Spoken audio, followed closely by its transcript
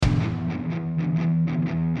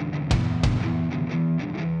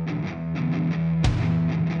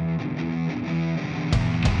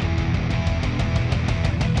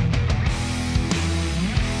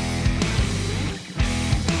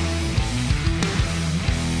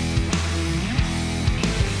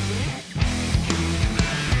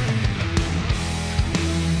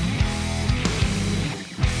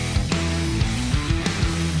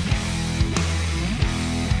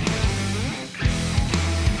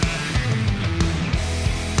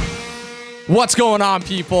What's going on,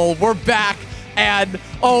 people? We're back, and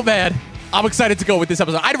oh man, I'm excited to go with this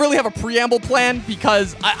episode. I really have a preamble plan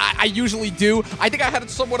because I usually do. I think I had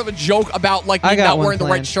somewhat of a joke about like me not wearing the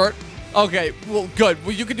right shirt. Okay, well, good.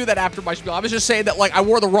 Well, you can do that after my spiel. I was just saying that like I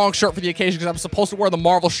wore the wrong shirt for the occasion because I was supposed to wear the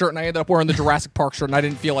Marvel shirt, and I ended up wearing the Jurassic Park shirt, and I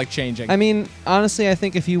didn't feel like changing. I mean, honestly, I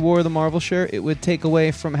think if you wore the Marvel shirt, it would take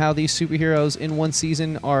away from how these superheroes in one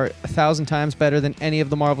season are 1,000 times better than any of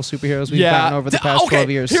the Marvel superheroes we've gotten over the past 12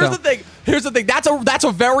 years. Here's the thing. That's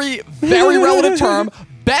a very, very relative term.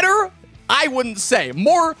 Better, I wouldn't say.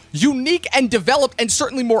 More unique and developed and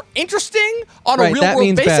certainly more interesting on a real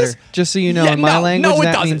world basis. Better. Just so you know, in my language,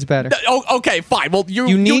 that means better. Okay, fine. Well,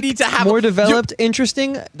 you need to have more developed,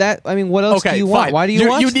 interesting. What else do you want? Why do you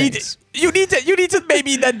watch things? You need to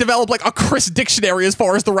maybe then develop like a Chris dictionary as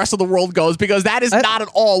far as the rest of the world goes, because that is not at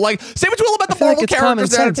all like say what you will about the Marvel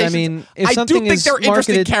characters. I mean, if I something do think they're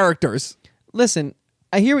interesting characters. Listen,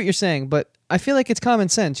 I hear what you're saying, but I feel like it's common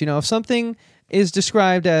sense. You know, if something is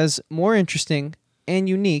described as more interesting and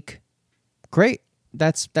unique, great.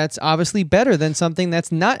 That's obviously better than something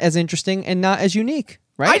that's not as interesting and not as unique,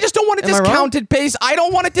 right? I just don't want to discount it based. I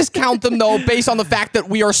don't want to discount them though based on the fact that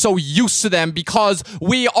we are so used to them because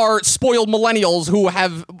we are spoiled millennials who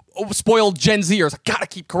have spoiled Gen Zers. I gotta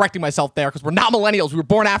keep correcting myself there because we're not millennials. We were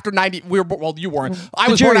born after 90. Well, you weren't. I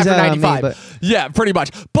was born after 95. Yeah, pretty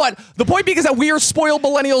much. But the point being is that we are spoiled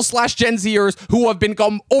millennials / Gen Zers who have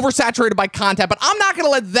become oversaturated by content. But I'm not gonna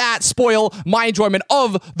let that spoil my enjoyment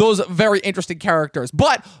of those very interesting characters.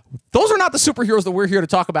 But those are not the superheroes that we're here to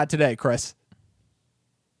talk about today, Chris.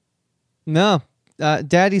 No,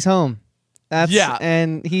 Daddy's home.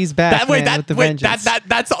 And he's back with the vengeance.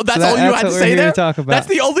 That's all you had to say there? To talk about. That's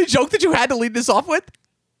the only joke that you had to lead this off with?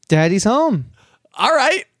 Daddy's home. All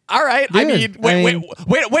right. Dude, way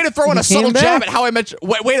to throw in a subtle jab at how I met.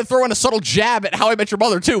 Way to throw in a subtle jab at How I Met Your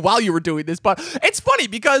Mother too while you were doing this. But it's funny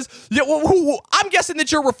because I'm guessing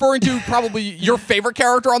that you're referring to probably your favorite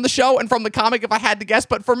character on the show and from the comic, if I had to guess.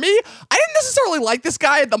 But for me, I didn't necessarily like this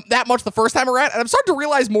guy that much the first time around, and I'm starting to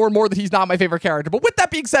realize more and more that he's not my favorite character. But with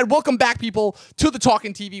that being said, welcome back, people, to the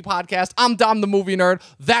Talking TV podcast. I'm Dom, the movie nerd.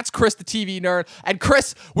 That's Chris, the TV nerd. And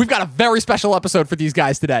Chris, we've got a very special episode for these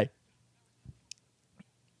guys today.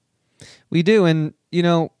 We do, and, you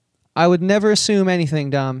know, I would never assume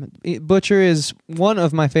anything, Dom. Butcher is one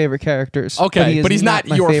of my favorite characters. Okay, but he's not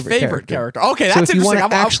your favorite character. Okay, that's interesting. So if you want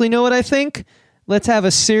to actually know what I think, let's have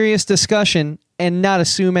a serious discussion and not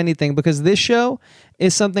assume anything, because this show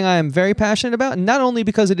is something I am very passionate about, not only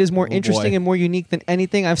because it is more interesting and more unique than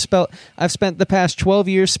anything I've spent the past 12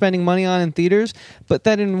 years spending money on in theaters, but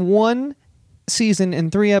that in one season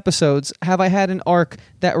and 3 episodes have I had an arc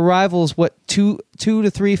that rivals what two to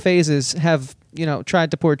three phases have, you know,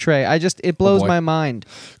 tried to portray. It blows my mind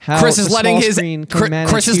how Chris is letting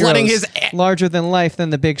his larger than life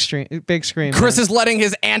than the big screen. Chris is letting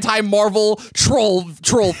his anti-Marvel troll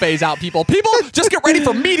phase out. People just get ready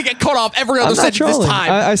for me to get cut off every other sentence this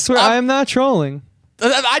time. I swear I am not trolling.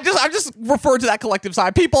 I just referred to that collective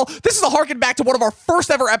side. People, this is a harken back to one of our first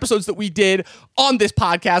ever episodes that we did on this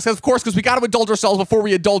podcast. Of course, because we got to indulge ourselves before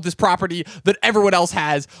we indulge this property that everyone else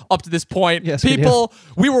has up to this point. Yes, people,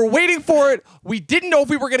 we were waiting for it. We didn't know if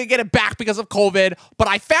we were going to get it back because of COVID, but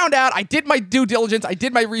I found out, I did my due diligence, I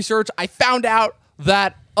did my research, I found out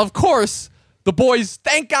that, of course, the boys,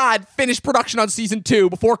 thank God, finished production on season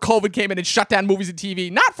 2 before COVID came in and shut down movies and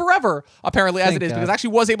TV. Not forever, apparently, as it is, because I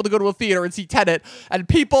actually was able to go to a theater and see Tenet. And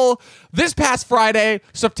people, this past Friday,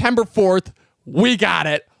 September 4th, we got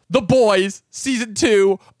it. The boys, season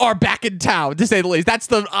 2, are back in town, to say the least. That's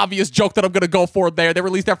the obvious joke that I'm going to go for there. They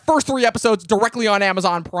released their first 3 episodes directly on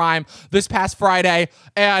Amazon Prime this past Friday.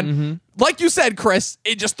 And like you said, Chris,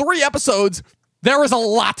 in just 3 episodes, there is a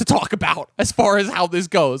lot to talk about as far as how this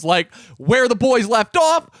goes. Like, where the boys left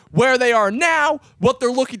off, where they are now, what they're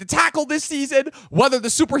looking to tackle this season, whether the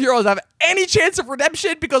superheroes have any chance of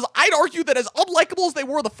redemption, because I'd argue that as unlikable as they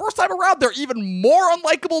were the first time around, they're even more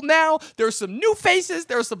unlikable now. There's some new faces,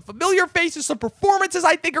 there's some familiar faces, some performances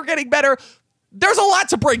I think are getting better. There's a lot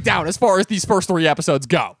to break down as far as these first 3 episodes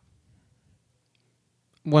go.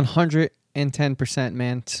 110%,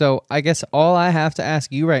 man. So I guess all I have to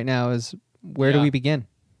ask you right now is, where do we begin?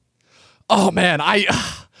 Oh man,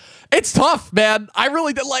 it's tough, man. I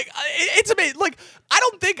really did it's amazing. Like, I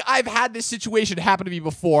don't think I've had this situation happen to me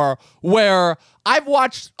before where I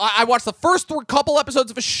watched the first couple episodes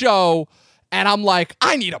of a show and I'm like,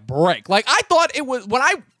 I need a break. Like, I thought it was, when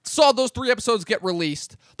I saw those 3 episodes get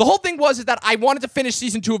released, the whole thing is that I wanted to finish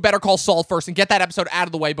season 2 of Better Call Saul first and get that episode out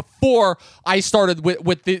of the way before I started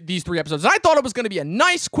with these 3 episodes. And I thought it was going to be a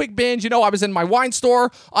nice quick binge. You know, I was in my wine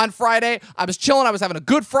store on Friday. I was chilling. I was having a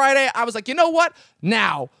good Friday. I was like, you know what?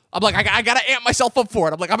 Now, I'm like, I got to amp myself up for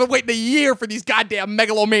it. I'm like, I've been waiting a year for these goddamn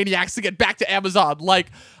megalomaniacs to get back to Amazon. Like,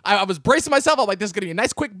 I was bracing myself. I'm like, this is going to be a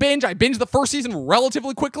nice quick binge. I binged the first season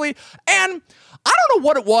relatively quickly. And I don't know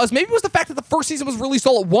what it was. Maybe it was the fact that the first season was released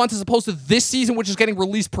all at once as opposed to this season, which is getting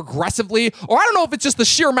released progressively. Or I don't know if it's just the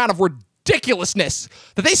sheer amount of ridiculousness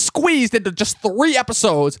that they squeezed into just 3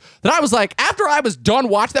 episodes that I was like, after I was done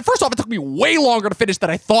watching that, first off, it took me way longer to finish than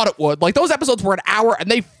I thought it would. Like, those episodes were an hour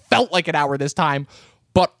and they felt like an hour this time.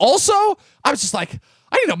 But also, I was just like,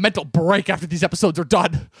 I need a mental break after these episodes are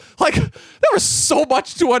done. Like, there was so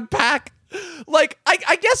much to unpack. Like,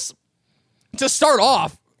 I guess to start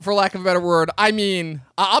off, for lack of a better word, I mean,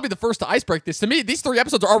 I'll be the first to icebreak this. To me, these 3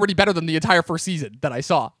 episodes are already better than the entire first season that I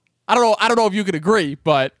saw. I don't know if you could agree,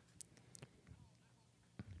 but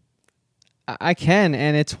I can,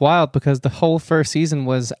 and it's wild because the whole first season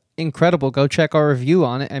was incredible. Go check our review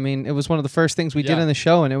on it. I mean, it was one of the first things we did in the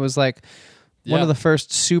show, and it was like one of the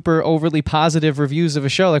first super overly positive reviews of a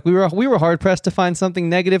show. Like, we were hard pressed to find something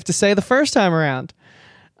negative to say the first time around.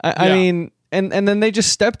 I mean, and then they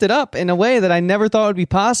just stepped it up in a way that I never thought would be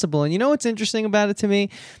possible. And you know what's interesting about it to me?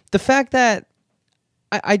 The fact that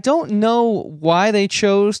I don't know why they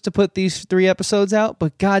chose to put these 3 episodes out,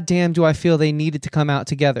 but goddamn do I feel they needed to come out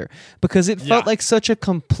together, because it felt like such a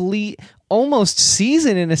complete, almost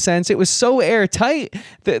season in a sense. It was so airtight,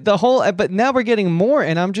 the whole, but now we're getting more,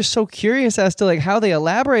 and I'm just so curious as to like how they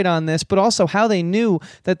elaborate on this, but also how they knew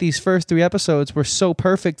that these first 3 episodes were so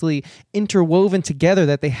perfectly interwoven together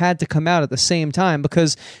that they had to come out at the same time.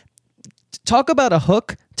 Because talk about a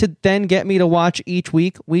hook to then get me to watch each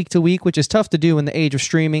week to week, which is tough to do in the age of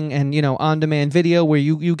streaming and, you know, on-demand video, where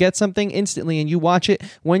you get something instantly and you watch it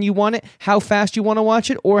when you want it, how fast you want to watch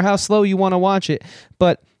it, or how slow you want to watch it.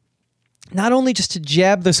 But not only just to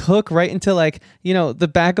jab this hook right into, like, you know, the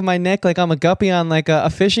back of my neck, like I'm a guppy on like a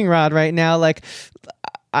fishing rod right now, like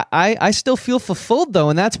I still feel fulfilled though,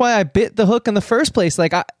 and that's why I bit the hook in the first place.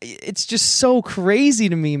 Like, it's just so crazy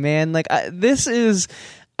to me, man. Like,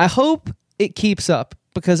 I hope it keeps up,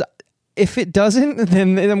 because if it doesn't,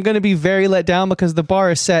 then I'm going to be very let down, because the bar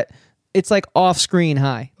is set. It's like off-screen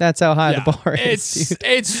high. That's how high the bar is.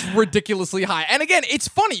 It's ridiculously high. And again, it's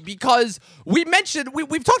funny because we've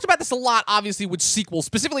talked about this a lot, obviously, with sequels,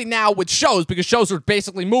 specifically now with shows, because shows are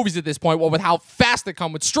basically movies at this point, well, with how fast they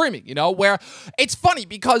come with streaming, you know, where it's funny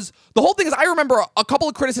because the whole thing is, I remember a couple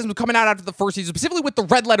of criticisms coming out after the first season, specifically with the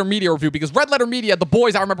Red Letter Media review, because Red Letter Media, The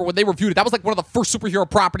Boys, I remember when they reviewed it, that was like one of the first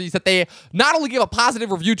superhero properties that they not only gave a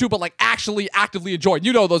positive review to, but like actually actively enjoyed.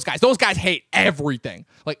 You know those guys. Those guys hate everything.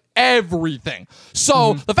 Like, everything.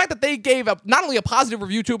 So the fact that they gave not only a positive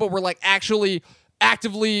review to it, but were like actually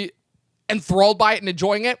actively enthralled by it and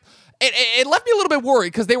enjoying it, it left me a little bit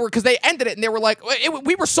worried, because they ended it and they were like,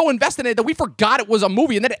 we were so invested in it that we forgot it was a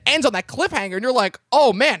movie, and then it ends on that cliffhanger, and you're like,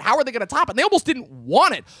 oh man, how are they going to top it? And they almost didn't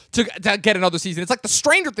want it to get another season. It's like the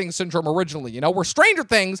Stranger Things syndrome originally, you know, where Stranger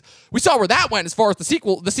Things, we saw where that went as far as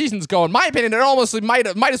the seasons go. In my opinion, it almost might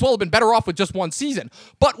as well have been better off with just one season.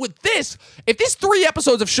 But with this, if these 3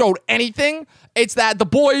 episodes have showed anything, it's that The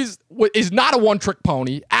Boys is not a one-trick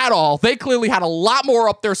pony at all. They clearly had a lot more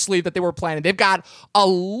up their sleeve that they were planning. They've got a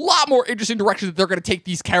lot more interesting directions that they're going to take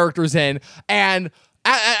these characters in. And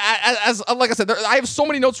as like I said, I have so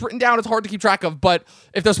many notes written down, it's hard to keep track of. But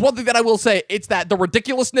if there's one thing that I will say, it's that the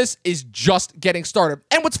ridiculousness is just getting started.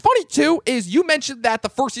 And what's funny, too, is you mentioned that the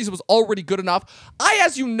first season was already good enough.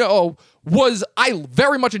 As you know, I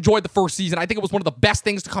very much enjoyed the first season. I think it was one of the best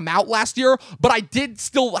things to come out last year, but I did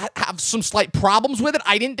still have some slight problems with it.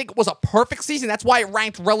 I didn't think it was a perfect season. That's why it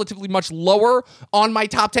ranked relatively much lower on my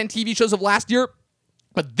top 10 TV shows of last year.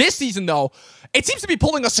 But this season, though, it seems to be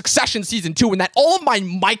pulling a Succession season, too, in that all of my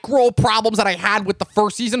micro problems that I had with the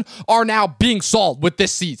first season are now being solved with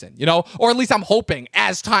this season, you know? Or at least I'm hoping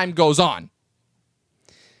as time goes on.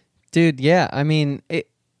 Dude, yeah. I mean,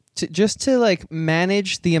 just to like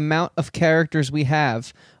manage the amount of characters we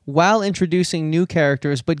have while introducing new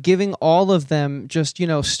characters, but giving all of them just, you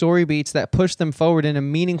know, story beats that push them forward in a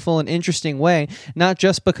meaningful and interesting way, not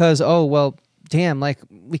just because, oh, well, damn, like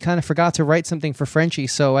we kind of forgot to write something for Frenchie,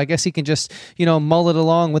 so I guess he can just, you know, mull it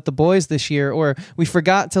along with the boys this year, or we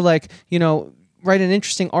forgot to, like, you know, write an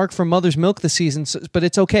interesting arc for Mother's Milk this season, but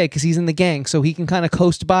it's okay because he's in the gang, so he can kind of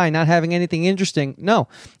coast by not having anything interesting. No.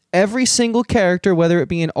 Every single character, whether it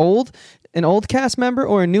be an old an old cast member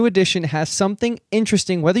or a new addition has something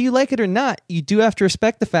interesting, whether you like it or not, you do have to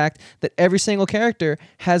respect the fact that every single character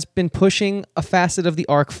has been pushing a facet of the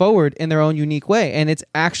arc forward in their own unique way. And it's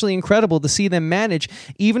actually incredible to see them manage,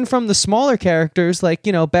 even from the smaller characters like,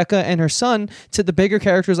 Becca and her son, to the bigger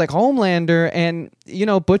characters like Homelander and,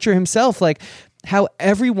 Butcher himself, like how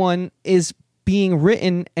everyone is being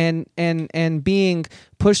written and being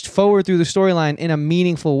pushed forward through the storyline in a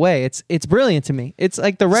meaningful way. It's brilliant to me. It's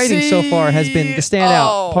like the writing so far has been the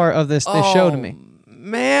standout part of this show to me.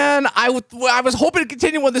 Man, I was hoping to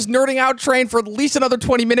continue on this nerding out train for at least another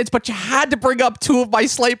 20 minutes, but you had to bring up two of my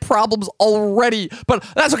slight problems already. But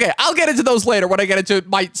that's okay. I'll get into those later when I get into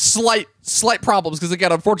my slight problems, because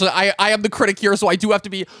again, unfortunately, I am the critic here, so I do have to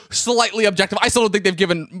be slightly objective. I still don't think they've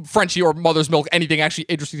given Frenchie or Mother's Milk anything actually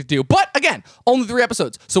interesting to do. But again, only 3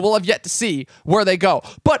 episodes, so we'll have yet to see where they go.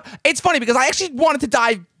 But it's funny because I actually wanted to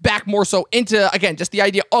dive back more so into, again, just the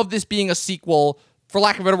idea of this being a sequel. For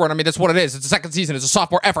lack of a better word, I mean, that's what it is. It's a second season. It's a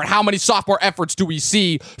sophomore effort. How many sophomore efforts do we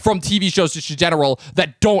see from TV shows just in general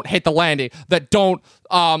that don't hit the landing, that don't,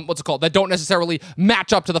 that don't necessarily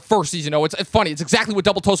match up to the first season? It's funny. It's exactly what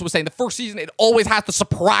Double Toast was saying. The first season, it always has the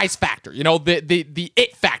surprise factor, the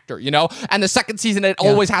it factor, and the second season, it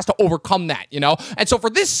always has to overcome that, And so for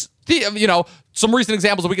this, some recent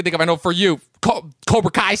examples that we can think of. I know for you,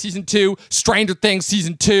 Cobra Kai season 2, Stranger Things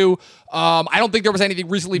season 2. I don't think there was anything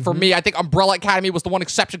recently for me. I think Umbrella Academy was the one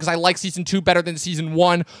exception because I like season 2 better than season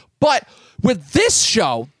 1. But with this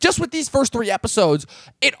show, just with these first 3 episodes,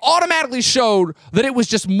 it automatically showed that it was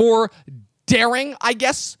just more daring, I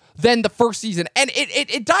guess, than the first season. And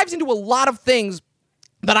it dives into a lot of things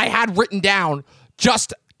that I had written down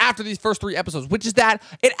just after these first 3 episodes, which is that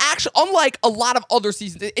it actually, unlike a lot of other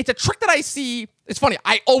seasons, it's a trick that I see. It's funny,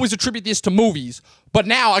 I always attribute this to movies, but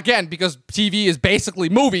now, again, because TV is basically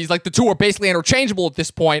movies, like the two are basically interchangeable at this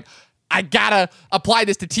point, I gotta apply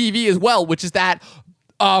this to TV as well, which is that,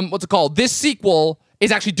 this sequel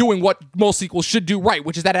is actually doing what most sequels should do right,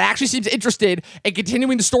 which is that it actually seems interested in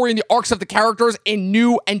continuing the story and the arcs of the characters in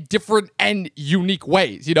new and different and unique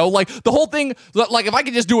ways. Like the whole thing, like if I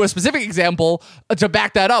could just do a specific example to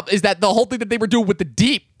back that up, is that the whole thing that they were doing with the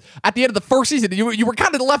Deep at the end of the first season, you were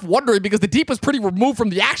kind of left wondering because the Deep was pretty removed from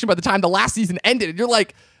the action by the time the last season ended. And you're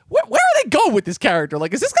like, where are they going with this character?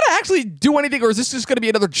 Like, is this going to actually do anything, or is this just going to be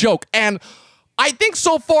another joke? And I think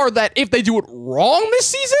so far that if they do it wrong this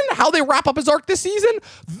season, how they wrap up his arc this season,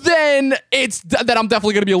 then I'm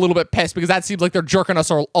definitely going to be a little bit pissed because that seems like they're jerking us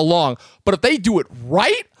along. But if they do it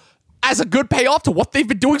right, as a good payoff to what they've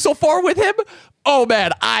been doing so far with him, oh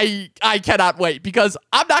man, I cannot wait, because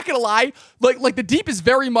I'm not gonna lie, like the Deep is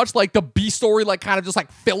very much like the B story, like kind of just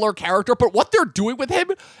like filler character, but what they're doing with him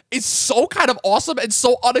is so kind of awesome and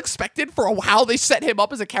so unexpected for how they set him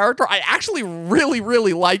up as a character. I actually really,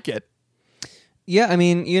 really like it. Yeah, I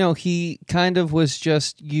mean, he kind of was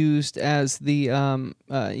just used as the,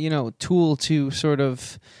 tool to sort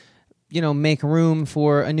of, make room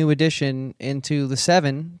for a new addition into the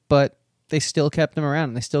 7, but they still kept him around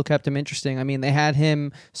and they still kept him interesting. I mean, they had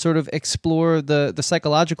him sort of explore the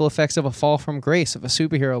psychological effects of a fall from grace of a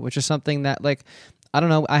superhero, which is something that, like, I don't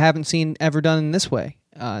know, I haven't seen ever done in this way.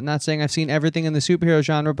 Not saying I've seen everything in the superhero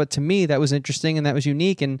genre, but to me, that was interesting and that was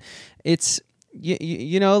unique. And it's,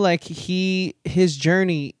 like his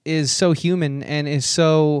journey is so human and is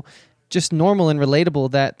so just normal and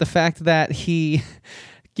relatable that the fact that he,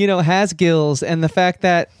 has gills, and the fact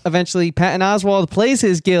that eventually Patton Oswalt plays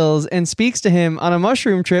his gills and speaks to him on a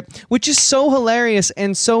mushroom trip, which is so hilarious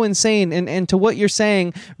and so insane and to what you're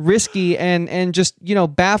saying, risky and just,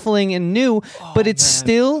 baffling and new, but it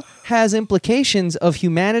still has implications of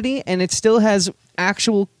humanity, and it still has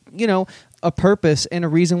actual, a purpose and a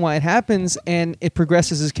reason why it happens, and it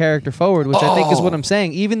progresses his character forward, which I think is what I'm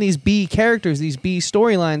saying. Even these B characters, these B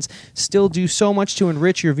storylines still do so much to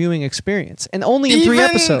enrich your viewing experience, and only in 3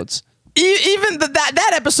 episodes. Even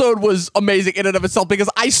that episode was amazing in and of itself, because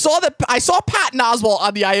I saw Patton Oswalt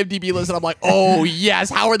on the IMDb list, and I'm like, oh yes,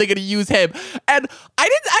 how are they going to use him? And I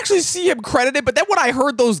didn't actually see him credited, but then when I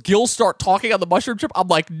heard those gills start talking on the mushroom trip, I'm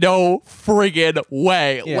like, no friggin'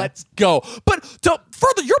 way, let's go. But to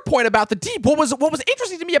further your point about the Deep, what was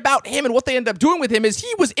interesting to me about him and what they ended up doing with him is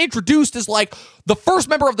he was introduced as like the first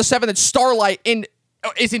member of the 7 that Starlight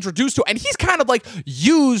is introduced to, and he's kind of like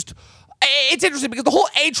used it's interesting because the whole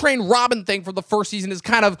A-Train Robin thing from the first season is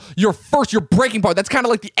kind of your breaking point. That's kind of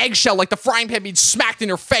like the eggshell, like the frying pan being smacked in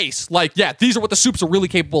your face. Like, yeah, these are what the Supes are really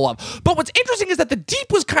capable of. But what's interesting is that the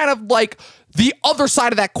Deep was kind of like the other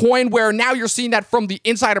side of that coin, where now you're seeing that from the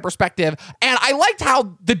insider perspective. And I liked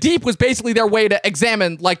how the Deep was basically their way to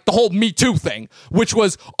examine like the whole Me Too thing, which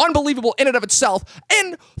was unbelievable in and of itself.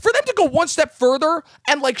 And for them to go one step further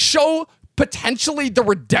and like show potentially the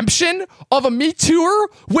redemption of a Me Tooer,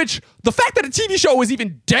 which the fact that a TV show is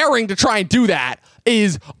even daring to try and do that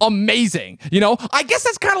is amazing. You know, I guess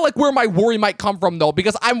that's kind of like where my worry might come from, though,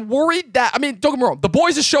 because I'm worried that, I mean, don't get me wrong, The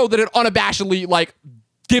Boys is a show that it unabashedly like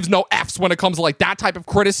gives no F's when it comes to like that type of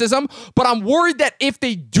criticism, but I'm worried that if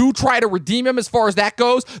they do try to redeem him as far as that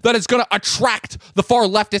goes, that it's going to attract the far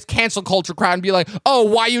leftist cancel culture crowd and be like, oh,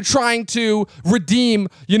 why are you trying to redeem,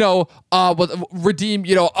 a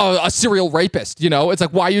serial rapist? You know, it's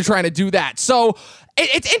like, why are you trying to do that? So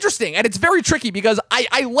it's interesting, and it's very tricky because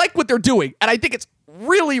I like what they're doing, and I think it's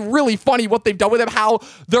really, really funny what they've done with him, how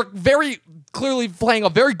they're very clearly playing a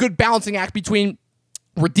very good balancing act between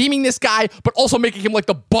redeeming this guy, but also making him like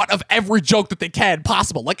the butt of every joke that they can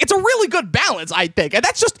possible. Like, it's a really good balance, I think. And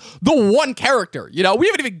that's just the one character, you know? We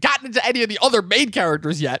haven't even gotten into any of the other main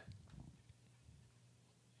characters yet.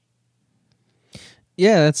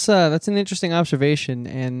 Yeah, that's an interesting observation,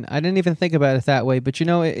 and I didn't even think about it that way. But, you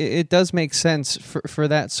know, it does make sense for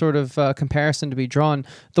that sort of comparison to be drawn.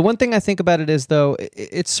 The one thing I think about it is, though,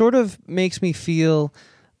 it sort of makes me feel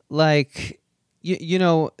like, you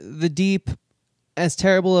know, the Deep, as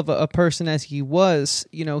terrible of a person as he was,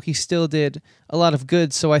 you know, he still did a lot of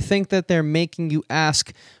good. So I think that they're making you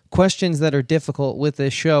ask questions that are difficult with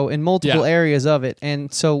this show in multiple areas of it.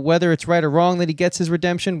 And so whether it's right or wrong that he gets his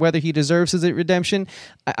redemption, whether he deserves his redemption,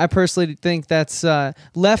 I personally think that's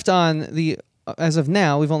left on the... As of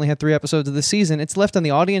now, we've only had 3 episodes of the season. It's left on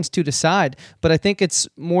the audience to decide. But I think it's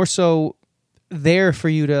more so there for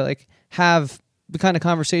you to like have the kind of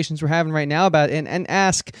conversations we're having right now about it, and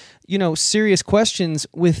ask, you know, serious questions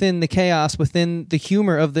within the chaos, within the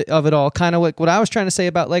humor of it all. Kind of like what I was trying to say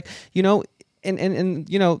about, like, you know, and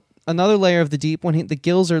you know, another layer of the Deep, when the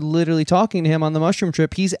Gills are literally talking to him on the mushroom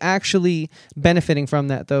trip, he's actually benefiting from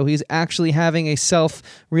that, though. He's actually having a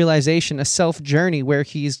self-realization, a self-journey where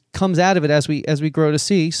he's comes out of it, as we grow to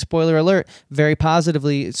see, spoiler alert, very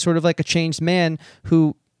positively. It's sort of like a changed man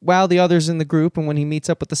who, while the others in the group, and when he meets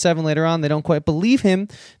up with the 7 later on, they don't quite believe him,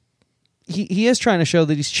 he is trying to show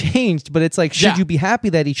that he's changed, but it's like, should you be happy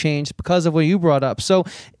that he changed because of what you brought up? So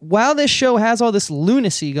while this show has all this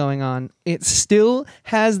lunacy going on, it still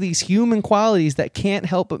has these human qualities that can't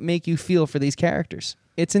help but make you feel for these characters.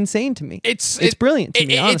 It's insane to me. It's brilliant to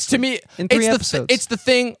me, honestly. It's to me, in 3 episodes. It's the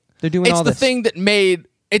thing. They're doing all this. It's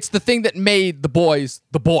the thing that made The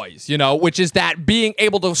Boys, you know, which is that being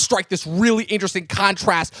able to strike this really interesting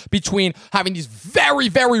contrast between having these very,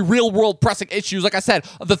 very real-world pressing issues. Like I said,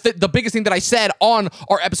 the biggest thing that I said on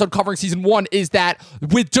our episode covering season 1 is that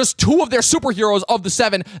with just 2 of their superheroes of the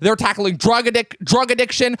 7, they're tackling drug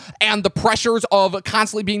addiction and the pressures of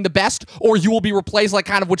constantly being the best, or you will be replaced, like,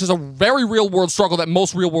 kind of, which is a very real-world struggle that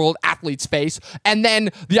most real-world athletes face. And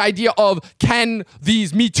then the idea of, can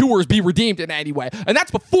these Me Tooers be redeemed in any way? And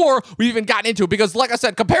that's before we've even gotten into it, because like I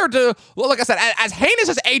said, as heinous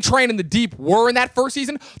as A-Train and the Deep were in that first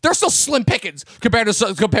season, they're still slim pickings compared to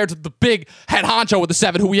the big head honcho with the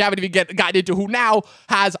 7, who we haven't even gotten into, who now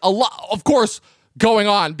has a lot, of course, going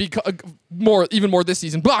on, because even more this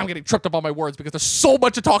season. But I'm getting tripped up on my words because there's so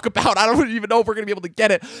much to talk about. I don't even know if we're going to be able to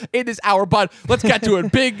get it in this hour, but let's get to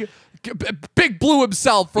it. Big Blue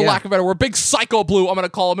himself, for lack of a better word. Big Psycho Blue, I'm going to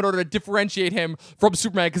call him, in order to differentiate him from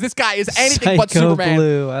Superman, because this guy is anything but Superman. Psycho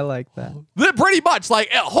Blue, I like that. Pretty much like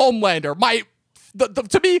Homelander.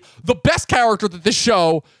 To me, the best character that this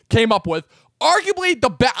show came up with. Arguably the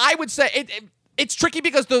best. I would say it's tricky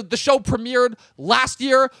because the show premiered last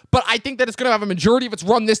year, but I think that it's going to have a majority of its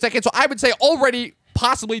run this decade. So I would say already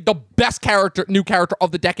possibly the best new character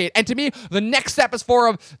of the decade. And to me, the next step as far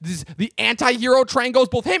as the anti-hero train goes,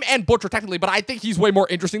 both him and Butcher technically, but I think he's way more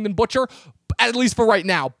interesting than Butcher, at least for right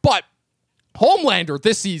now. But Homelander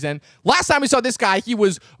this season, last time we saw this guy, he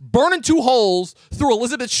was burning 2 holes through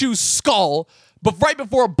Elizabeth Shue's skull, but right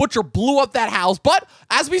before Butcher blew up that house. But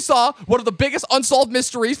as we saw, one of the biggest unsolved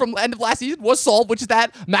mysteries from the end of last season was solved, which is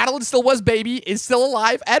that Madeline Stillwell's baby is still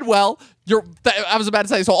alive and well. I was about to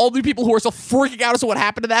say, so all the people who are still freaking out as to what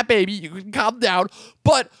happened to that baby, you can calm down.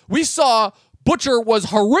 But we saw Butcher was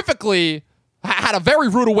had a very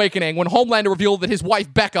rude awakening when Homelander revealed that his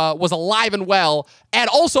wife Becca was alive and well, and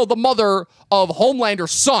also the mother of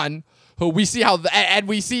Homelander's son, who we see and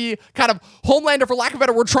we see kind of Homelander, for lack of a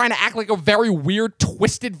better word, trying to act like a very weird,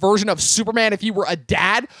 twisted version of Superman if he were a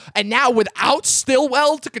dad. And now without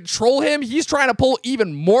Stillwell to control him, he's trying to pull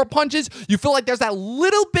even more punches. You feel like there's that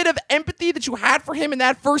little bit of empathy that you had for him in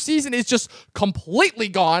that first season is just completely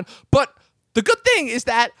gone. But the good thing is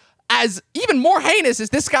that as even more heinous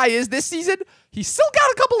as this guy is this season, he's still got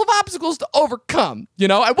a couple of obstacles to overcome, and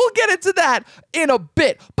we'll get into that in a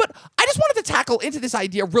bit. But I just wanted to tackle into this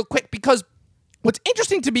idea real quick because what's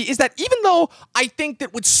interesting to me is that even though I think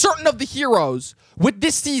that with certain of the heroes with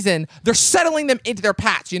this season, they're settling them into their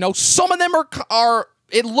paths, some of them are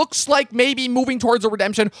it looks like maybe moving towards a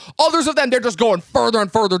redemption. Others of them, they're just going further and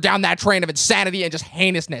further down that train of insanity and just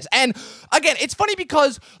heinousness. And again, it's funny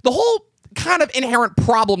because the whole kind of inherent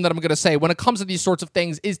problem that I'm going to say when it comes to these sorts of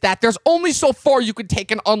things is that there's only so far you can take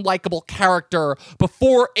an unlikable character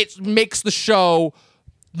before it makes the show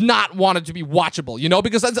not wanted to be watchable,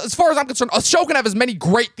 because as far as I'm concerned, a show can have as many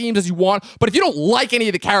great themes as you want, but if you don't like any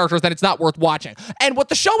of the characters, then it's not worth watching. And what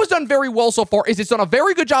the show has done very well so far is it's done a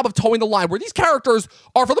very good job of towing the line where these characters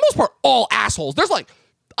are, for the most part, all assholes. There's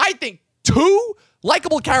I think 2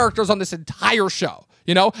 likable characters on this entire show.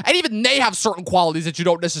 And even they have certain qualities that you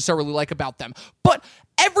don't necessarily like about them. But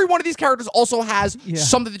every one of these characters also has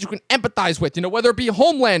something that you can empathize with, whether it be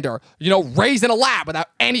Homelander, raised in a lab without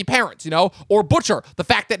any parents, or Butcher, the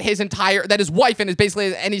fact that his wife and his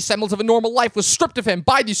basically any semblance of a normal life was stripped of him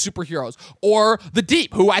by these superheroes, or the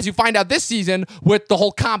Deep, who, as you find out this season with the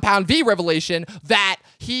whole Compound V revelation, that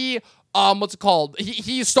he what's it called?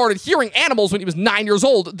 He started hearing animals when he was 9 years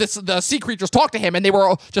old. The sea creatures talked to him, and they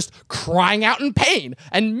were just crying out in pain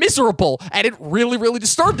and miserable, and it really, really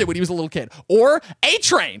disturbed him when he was a little kid. Or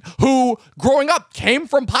A-Train, who growing up came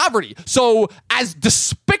from poverty. So as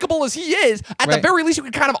despicable as he is, at the very least, you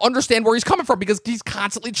can kind of understand where he's coming from because he's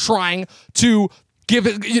constantly trying to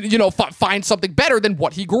find something better than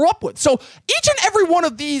what he grew up with. So each and every one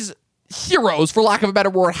of these heroes, for lack of a better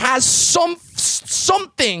word, has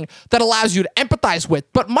something that allows you to empathize with.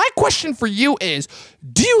 But my question for you is,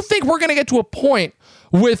 do you think we're going to get to a point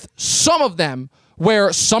with some of them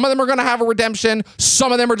where some of them are going to have a redemption,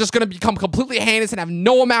 some of them are just going to become completely heinous and have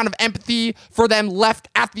no amount of empathy for them left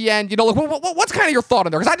at the end? What's kind of your thought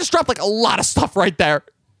on there? Because I just dropped a lot of stuff right there.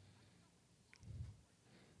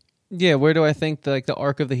 Yeah, where do I think the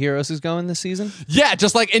arc of the heroes is going this season? Yeah,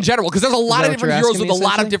 just in general, because there's a lot of different heroes with a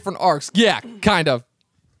lot of different arcs. Yeah, kind of.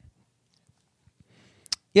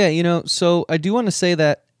 Yeah, so I do want to say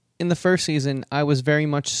that in the first season, I was very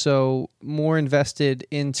much so more invested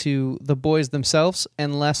into the boys themselves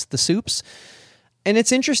and less the soups. And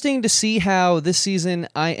it's interesting to see how this season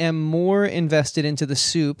I am more invested into the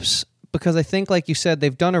soups, because I think, like you said,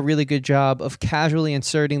 they've done a really good job of casually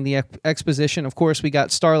inserting the exposition. Of course, we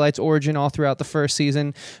got Starlight's origin all throughout the first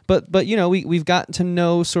season, but we've gotten to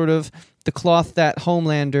know sort of the cloth that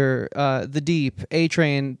Homelander, the Deep,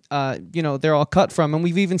 A-Train, they're all cut from, and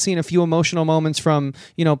we've even seen a few emotional moments from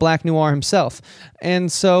Black Noir himself,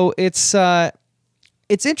 and so it's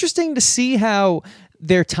interesting to see how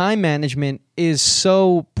their time management is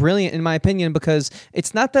so brilliant, in my opinion, because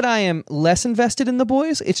it's not that I am less invested in the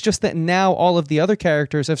boys, it's just that now all of the other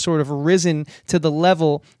characters have sort of risen to the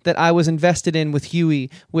level that I was invested in with Huey,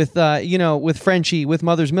 with with Frenchie, with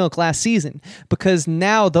Mother's Milk last season, because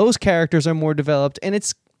now those characters are more developed, and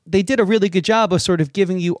they did a really good job of sort of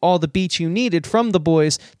giving you all the beats you needed from the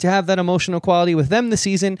boys to have that emotional quality with them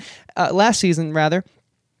last season rather.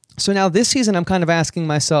 So now this season I'm kind of asking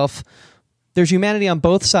myself, there's humanity on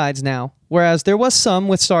both sides now, whereas there was some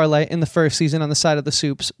with Starlight in the first season on the side of the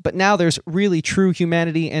soups, but now there's really true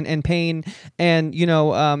humanity and pain and,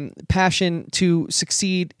 passion to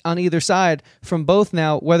succeed on either side from both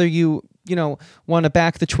now, whether you want to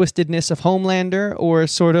back the twistedness of Homelander or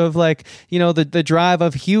sort of the drive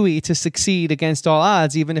of Huey to succeed against all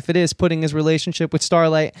odds, even if it is putting his relationship with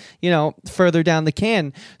Starlight, further down the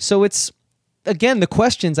can. So it's, again, the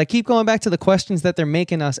questions, I keep going back to the questions that they're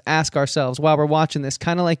making us ask ourselves while we're watching this,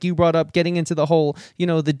 kind of like you brought up, getting into the whole,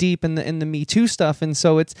 the Deep and the Me Too stuff. And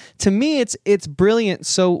so to me, it's brilliant.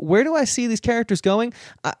 So where do I see these characters going?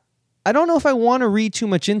 I don't know if I want to read too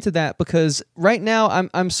much into that, because right now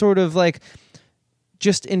I'm sort of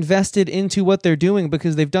just invested into what they're doing,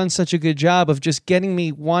 because they've done such a good job of just getting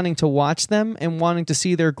me wanting to watch them and wanting to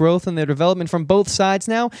see their growth and their development from both sides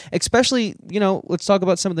now, especially, let's talk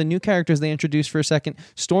about some of the new characters they introduced for a second.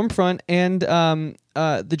 Stormfront and the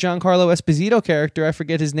Giancarlo Esposito character, I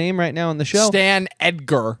forget his name right now on the show. Stan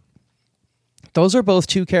Edgar. Those are both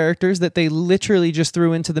two characters that they literally just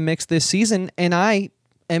threw into the mix this season, and I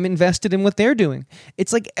am invested in what they're doing.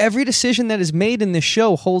 It's like every decision that is made in this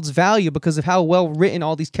show holds value because of how well written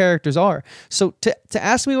all these characters are. So to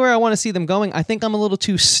ask me where I want to see them going, I think I'm a little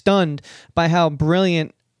too stunned by how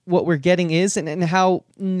brilliant what we're getting is and how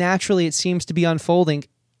naturally it seems to be unfolding,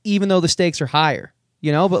 even though the stakes are higher.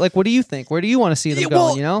 But like, what do you think? Where do you want to see them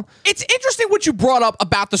going, It's interesting what you brought up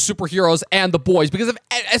about the superheroes and the boys, because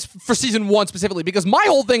as for season 1 specifically, because my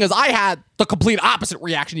whole thing is I had the complete opposite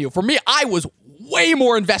reaction to you. For me, I was way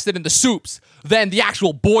more invested in the soups than the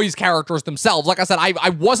actual boys characters themselves. Like I said, I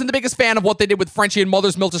wasn't the biggest fan of what they did with Frenchie and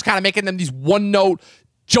Mother's Milk, just kind of making them these one-note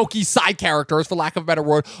jokey side characters, for lack of a better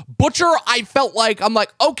word. Butcher, I felt like, I'm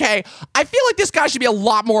like, okay, I feel like this guy should be a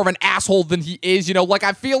lot more of an asshole than he is, like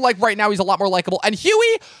I feel like right now he's a lot more likable. And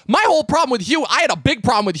Huey, my whole problem with Huey, I had a big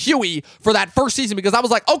problem with Huey for that first season, because I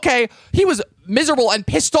was like, okay, he was miserable and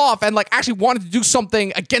pissed off and like actually wanted to do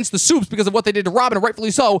something against the soups because of what they did to Robin, and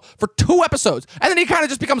rightfully so, for 2 episodes. And then he kind of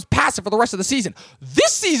just becomes passive for the rest of the season.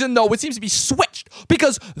 This season, though, it seems to be switched,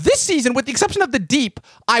 because this season, with the exception of the Deep,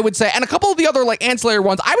 I would say, and a couple of the other like ancillary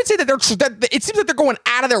ones, I would say that it seems that they're going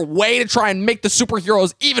out of their way to try and make the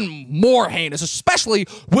superheroes even more heinous, especially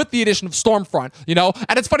with the addition of Stormfront,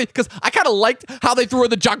 And it's funny because I kind of liked how they threw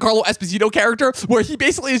in the Giancarlo Esposito character, where he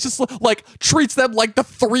basically is just like treats them like the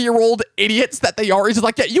 3-year-old idiots that they are. He's just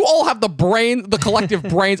like, yeah, you all have the collective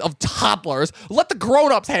brains of toddlers. Let the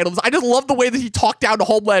grown-ups handle this. I just love the way that he talked down to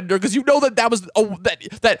Homelander, because that was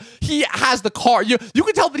that he has the card. You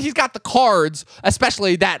can tell that he's got the cards,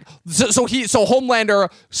 especially that. So Homelander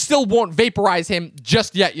still won't vaporize him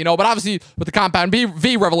just yet, But obviously with the Compound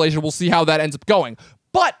V revelation, we'll see how that ends up going.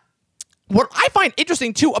 But what I find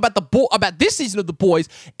interesting too about this season of The Boys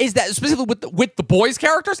is that, specifically with the boys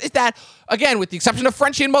characters, is that, again, with the exception of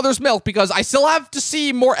Frenchie and Mother's Milk, because I still have to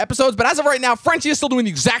see more episodes, but as of right now, Frenchie is still doing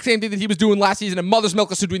the exact same thing that he was doing last season, and Mother's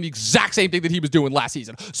Milk is still doing the exact same thing that he was doing last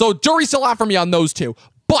season. So jury's still out for me on those two.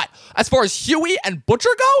 But as far as Huey and Butcher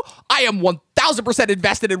go, I am 1,000%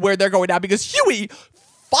 invested in where they're going now, because Huey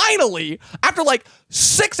finally, after like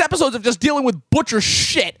 6 episodes of just dealing with Butcher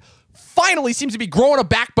shit, finally seems to be growing a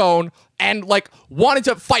backbone and like wanting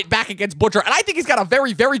to fight back against Butcher. And I think he's got a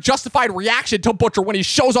very, very justified reaction to Butcher when he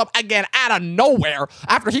shows up again out of nowhere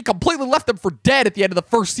after he completely left them for dead at the end of the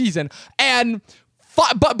first season. And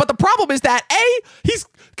but the problem is that he's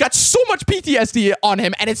got so much PTSD on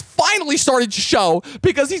him, and it's finally starting to show,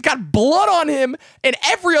 because he's got blood on him in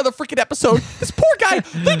every other freaking episode. This poor guy,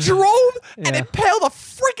 they drove and impaled a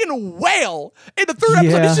freaking whale in the 3rd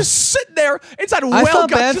episode. He's just sitting there inside a whale. I felt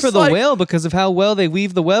bad for the whale because of how well they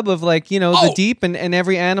weave the web of the Deep, and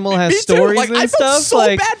every animal has stories and stuff. I felt so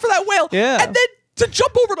bad for that whale. Yeah. And then to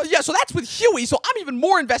jump over to, so that's with Huey, so I'm even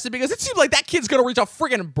more invested, because it seems like that kid's going to reach a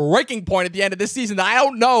friggin' breaking point at the end of this season that I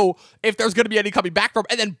don't know if there's going to be any coming back from.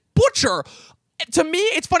 And then Butcher, to me,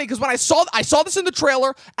 it's funny, because when I saw this in the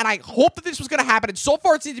trailer, and I hoped that this was going to happen, and so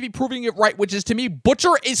far it seems to be proving it right, which is, to me,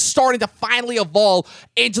 Butcher is starting to finally evolve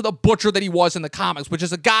into the Butcher that he was in the comics, which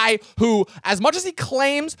is a guy who, as much as he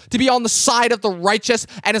claims to be on the side of the righteous,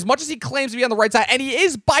 and as much as he claims to be on the right side, and he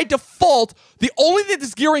is by default, the only thing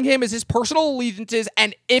that's gearing him is his personal allegiances,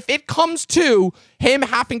 and if it comes to him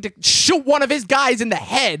having to shoot one of his guys in the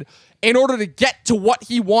head in order to get to what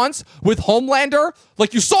he wants with Homelander,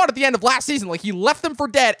 like you saw it at the end of last season, like he left them for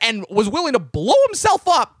dead and was willing to blow himself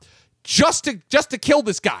up just to kill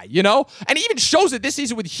this guy, And he even shows it this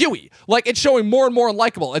season with Huey. Like, it's showing more and more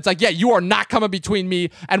unlikable. It's like, yeah, you are not coming between me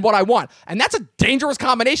and what I want. And that's a dangerous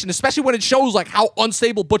combination, especially when it shows, like, how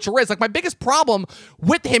unstable Butcher is. Like, my biggest problem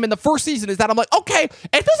with him in the first season is that I'm like, okay, it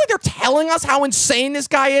feels like they're telling us how insane this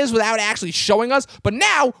guy is without actually showing us. But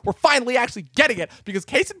now, we're finally actually getting it. Because,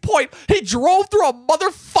 case in point, he drove through a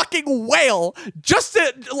motherfucking whale just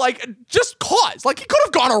cause. Like, he could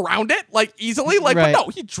have gone around it, like, easily. Like, right. But no,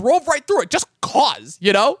 he drove right through it just cause,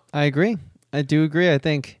 I agree. I do agree. I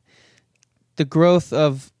think the growth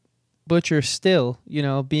of Butcher still,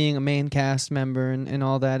 being a main cast member and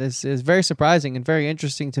all that is very surprising and very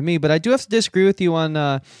interesting to me. But I do have to disagree with you on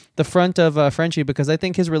the front of Frenchie, because I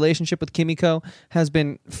think his relationship with Kimiko has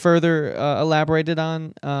been further elaborated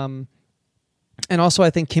on. And also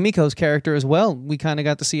I think Kimiko's character as well, we kind of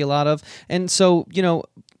got to see a lot of. And so,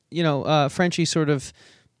 Frenchie sort of,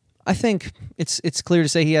 I think it's clear to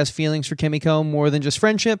say he has feelings for Kimiko more than just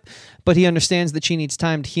friendship, but he understands that she needs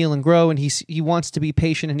time to heal and grow, and he wants to be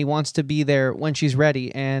patient, and he wants to be there when she's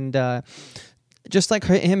ready. And just like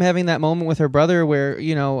him having that moment with her brother where,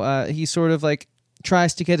 he sort of like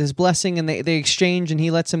tries to get his blessing, and they exchange, and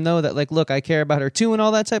he lets him know that, like, look, I care about her too, and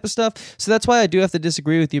all that type of stuff. So that's why I do have to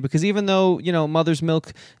disagree with you, because even though, Mother's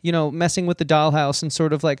Milk, messing with the dollhouse and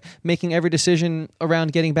sort of like making every decision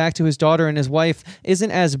around getting back to his daughter and his wife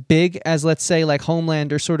isn't as big as, let's say, like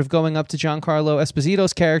Homelander sort of going up to Giancarlo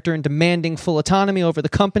Esposito's character and demanding full autonomy over the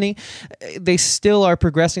company, they still are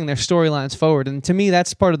progressing their storylines forward. And to me,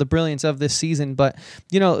 that's part of the brilliance of this season. But,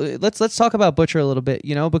 let's talk about Butcher a little bit,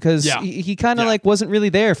 because he kind of like wasn't really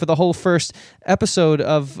there for the whole first episode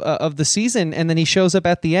of the season, and then he shows up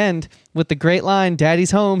at the end with the great line,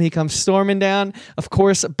 "Daddy's home." He comes storming down. Of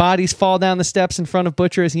course, bodies fall down the steps in front of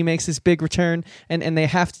Butcher as he makes his big return, and they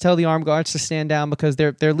have to tell the armed guards to stand down because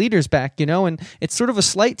their leader's back, and it's sort of a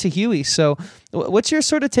slight to Huey. So what's your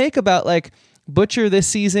sort of take about like Butcher this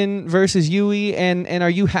season versus Huey, and are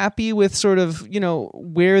you happy with sort of,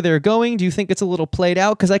 where they're going? Do you think it's a little played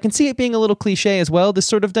out? Because I can see it being a little cliche as well, this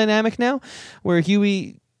sort of dynamic now, where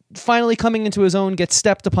Huey finally coming into his own gets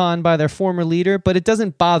stepped upon by their former leader, but it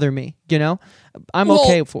doesn't bother me, I'm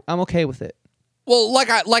okay with it. Well,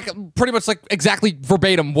 pretty much exactly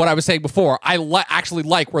verbatim what I was saying before. I actually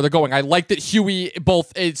like where they're going. I like that Huey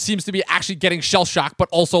it seems to be actually getting shell shocked, but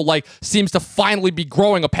also seems to finally be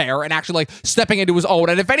growing a pair and actually stepping into his own.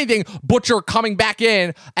 And if anything, Butcher coming back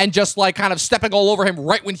in and just kind of stepping all over him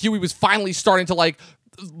right when Huey was finally starting to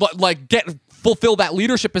fulfill that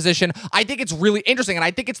leadership position, I think it's really interesting, and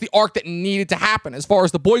I think it's the arc that needed to happen as far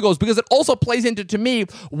as the boy goes, because it also plays into, to me,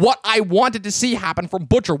 what I wanted to see happen from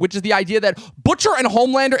Butcher, which is the idea that Butcher and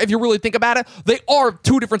Homelander, if you really think about it, they are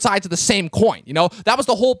two different sides of the same coin, That was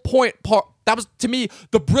the whole point, that was, to me,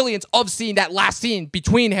 the brilliance of seeing that last scene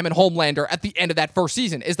between him and Homelander at the end of that first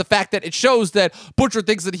season, is the fact that it shows that Butcher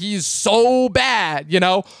thinks that he's so bad,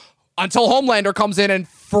 until Homelander comes in and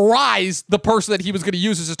fries the person that he was going to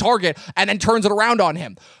use as his target and then turns it around on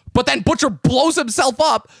him. But then Butcher blows himself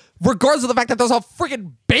up regardless of the fact that there's a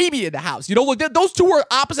freaking baby in the house. Those two are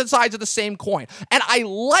opposite sides of the same coin. And I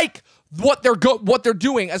like what they're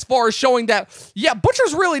doing as far as showing that,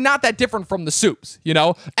 Butcher's really not that different from the Supes,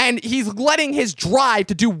 And he's letting his drive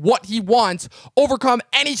to do what he wants overcome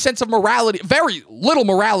any sense of morality, very little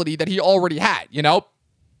morality that he already had,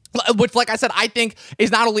 Which, like I said, I think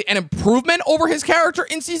is not only an improvement over his character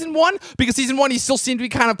in season 1, because season 1 he still seemed to be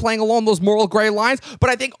kind of playing along those moral gray lines, but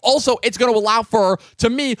I think also it's going to allow for, to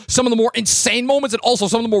me, some of the more insane moments and also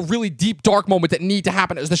some of the more really deep, dark moments that need to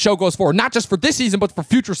happen as the show goes forward, not just for this season, but for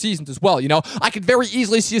future seasons as well, I could very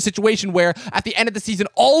easily see a situation where at the end of the season,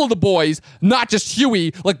 all of the boys, not just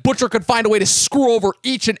Huey, Butcher could find a way to screw over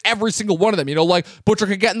each and every single one of them, Butcher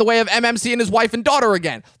could get in the way of MMC and his wife and daughter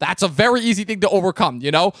again. That's a very easy thing to overcome,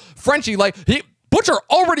 Frenchie, Butcher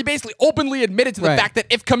already basically openly admitted to the fact that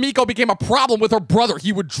if Kimiko became a problem with her brother,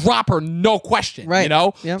 he would drop her, no question, right.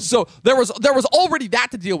 Yep. So there was already that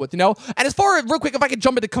to deal with, And as far as, real quick, if I could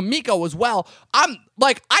jump into Kimiko as well, I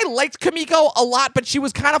liked Kimiko a lot, but she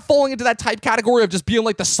was kind of falling into that type category of just being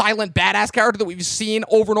the silent badass character that we've seen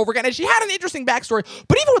over and over again. And she had an interesting backstory,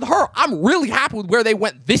 but even with her, I'm really happy with where they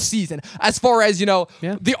went this season as far as,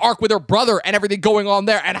 the arc with her brother and everything going on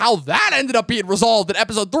there, and how that ended up being resolved in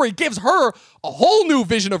episode 3 gives her a whole new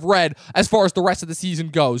vision of Red as far as the rest of the season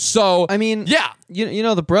goes. So, I mean,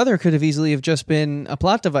 the brother could have easily have just been a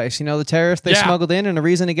plot device, the terrorist they smuggled in and a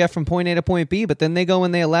reason to get from point A to point B, but then they go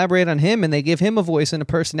and they elaborate on him and they give him a voice and a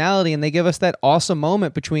personality, and they give us that awesome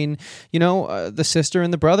moment between, the sister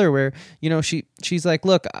and the brother where, she's like,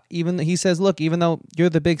 look, he says, look, even though you're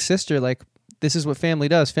the big sister, this is what family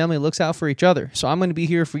does. Family looks out for each other. So I'm going to be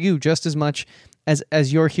here for you just as much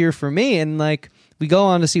as you're here for me. And we go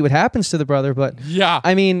on to see what happens to the brother, but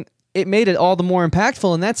I mean, it made it all the more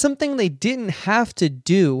impactful, and that's something they didn't have to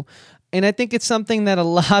do. And I think it's something that a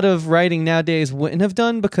lot of writing nowadays wouldn't have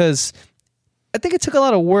done, because I think it took a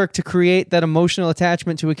lot of work to create that emotional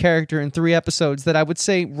attachment to a character in 3 episodes that I would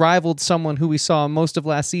say rivaled someone who we saw most of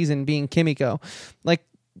last season, being Kimiko.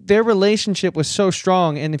 Their relationship was so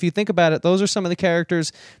strong, and if you think about it, those are some of the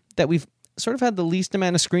characters that we've sort of had the least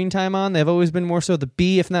amount of screen time on. They've always been more so the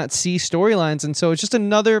B, if not C, storylines, and so it's just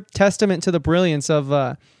another testament to the brilliance of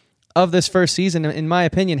this first season, in my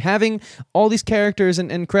opinion, having all these characters,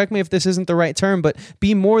 and correct me if this isn't the right term, but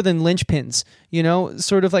be more than linchpins,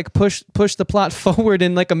 sort of push the plot forward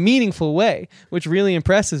in a meaningful way, which really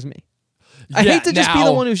impresses me. I hate to just be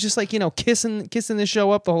the one who's just kissing the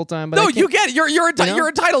show up the whole time. But no, you get it. You're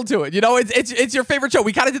entitled to it. It's your favorite show.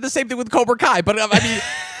 We kind of did the same thing with Cobra Kai, but I mean.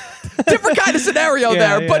 different kind of scenario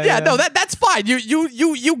there. But yeah. no, that's fine.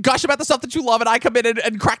 You gush about the stuff that you love, and I come in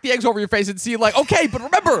and crack the eggs over your face and see like, okay, but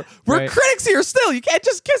remember, we're critics here still. You can't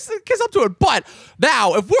just kiss up to it. But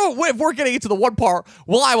now, if we're getting into the one part,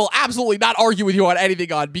 well, I will absolutely not argue with you on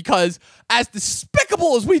anything on, because as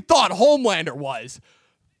despicable as we thought Homelander was,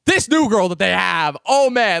 this new girl that they have, oh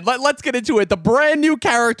man, let's get into it. The brand new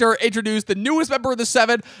character introduced, the newest member of the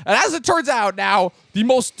Seven, and as it turns out now, the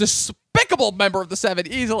most despicable member of the Seven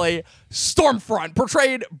easily, Stormfront,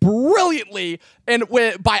 portrayed brilliantly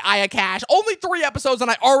by Aya Cash. Only 3 episodes,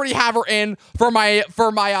 and I already have her in for my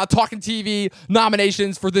Talking TV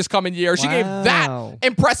nominations for this coming year. She gave that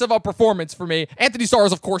impressive a performance for me. Anthony Starr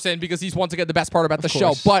is, of course, in because he's once again the best part about the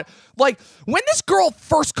show. But like when this girl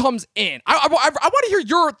first comes in, I want to hear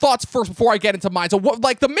your thoughts first before I get into mine. So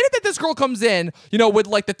like the minute that this girl comes in, with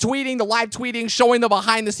like the tweeting, the live tweeting, showing the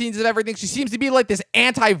behind the scenes of everything, she seems to be like this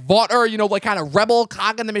anti-voter, like kind of rebel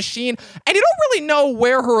cog in the machine. And you don't really know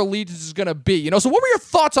where her allegiance is going to be, So what were your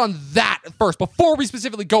thoughts on that first, before we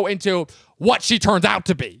specifically go into what she turns out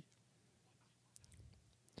to be?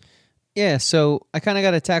 Yeah, so I kind of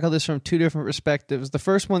got to tackle this from 2 different perspectives. The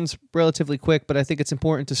first one's relatively quick, but I think it's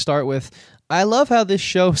important to start with. I love how this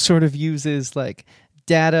show sort of uses like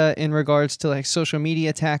data in regards to like social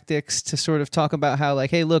media tactics to sort of talk about how like,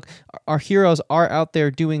 hey, look, our heroes are out there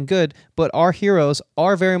doing good, but our heroes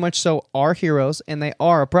are very much so our heroes, and they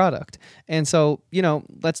are a product. And so,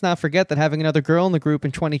 let's not forget that having another girl in the group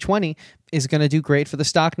in 2020 is going to do great for the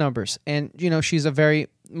stock numbers. And, she's a very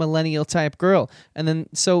millennial type girl. And then,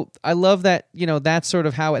 so I love that, that's sort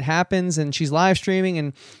of how it happens. And she's live streaming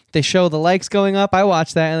and they show the likes going up. I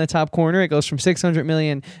watch that in the top corner. It goes from 600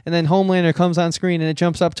 million. And then Homelander comes on screen and it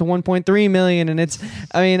jumps up to 1.3 million. And it's,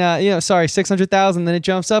 600,000. Then it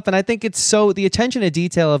jumps up. And I think it's the attention to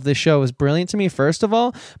detail of this show is brilliant to me, first of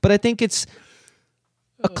all. But I think it's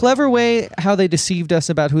a clever way how they deceived us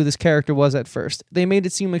about who this character was at first. They made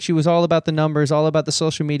it seem like she was all about the numbers, all about the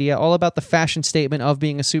social media, all about the fashion statement of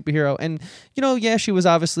being a superhero. And, she was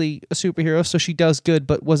obviously a superhero, so she does good,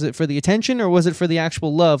 but was it for the attention or was it for the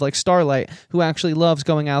actual love, like Starlight, who actually loves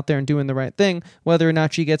going out there and doing the right thing, whether or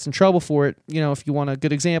not she gets in trouble for it? If you want a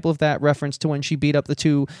good example of that, reference to when she beat up the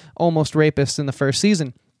 2 almost rapists in the first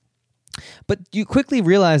season. But you quickly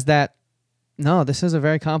realize that, no, this is a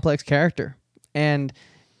very complex character. And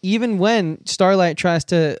even when Starlight tries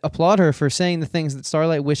to applaud her for saying the things that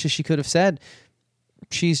Starlight wishes she could have said,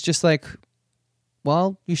 she's just like,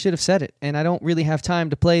 well, you should have said it. And I don't really have time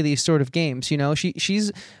to play these sort of games.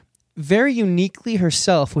 She's very uniquely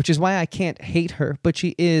herself, which is why I can't hate her, but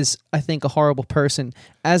she is, I think, a horrible person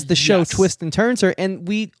as the show twists and turns her. And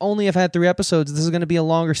we only have had 3 episodes. This is going to be a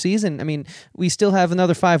longer season. I mean, we still have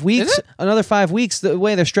another 5 weeks. Another 5 weeks, the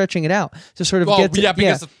way they're stretching it out to sort of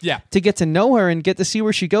to get to know her and get to see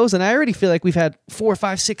where she goes. And I already feel like we've had 4,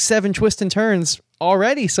 5, 6, 7 twists and turns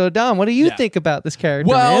already. So, Dom, what do you think about this character?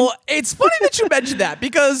 Well, man? It's funny that you mentioned that,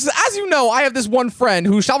 because as you know, I have this one friend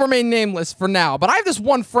who shall remain nameless for now, but I have this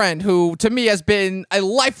one friend who, to me, has been a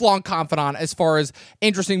lifelong confidant as far as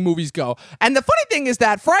interesting movies go. And the funny thing is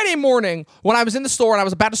that Friday morning, when I was in the store and I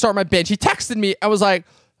was about to start my binge, he texted me. I was like,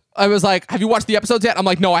 have you watched the episodes yet? I'm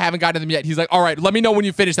like, no, I haven't gotten to them yet. He's like, all right, let me know when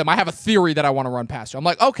you finish them. I have a theory that I want to run past you. I'm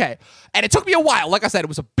like, okay. And it took me a while. Like I said, it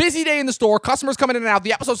was a busy day in the store. Customers coming in and out.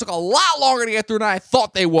 The episodes took a lot longer to get through than I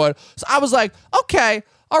thought they would. So I was like, okay.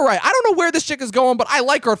 All right, I don't know where this chick is going, but I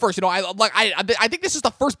like her at first. I think this is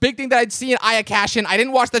the first big thing that I'd seen Aya Cash in. I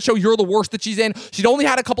didn't watch that show You're the Worst that she's in. She'd only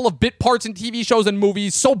had a couple of bit parts in TV shows and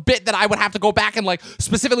movies, so bit that I would have to go back and like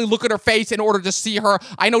specifically look at her face in order to see her.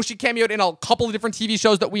 I know she cameoed in a couple of different TV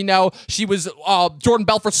shows that we know. She was Jordan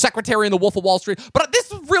Belfort's secretary in The Wolf of Wall Street, but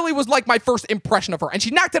this really was like my first impression of her, and she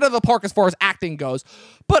knocked it out of the park as far as acting goes.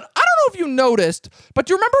 But I don't know if you noticed, but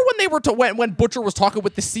do you remember when they were when Butcher was talking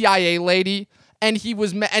with the CIA lady? And he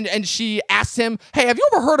was, and she asked him, "Hey, have you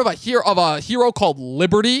ever heard of a hero called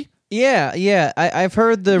Liberty?" Yeah. I've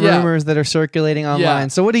heard the rumors that are circulating online. Yeah.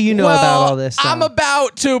 So what do you know about all this? I'm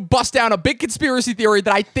about to bust down a big conspiracy theory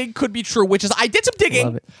that I think could be true, which is I did some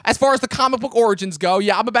digging as far as the comic book origins go.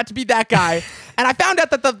 Yeah, I'm about to be that guy. And I found out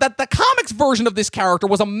that the comics version of this character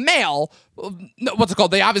was a male. What's it called?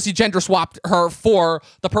 They obviously gender swapped her for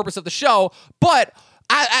the purpose of the show, but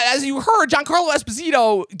as you heard, Giancarlo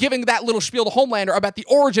Esposito giving that little spiel to Homelander about the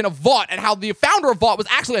origin of Vought and how the founder of Vought was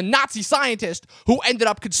actually a Nazi scientist who ended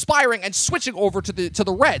up conspiring and switching over to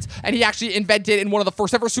the Reds. And he actually invented in one of the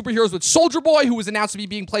first ever superheroes with Soldier Boy, who was announced to be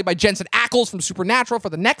being played by Jensen Ackles from Supernatural for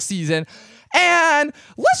the next season. And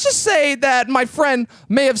let's just say that my friend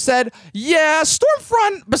may have said, yeah,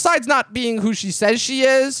 Stormfront, besides not being who she says she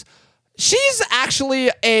is, she's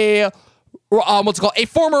actually a what's it called? A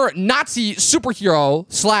former Nazi superhero /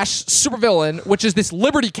 supervillain, which is this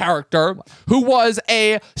Liberty character who was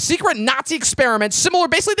a secret Nazi experiment. Similar,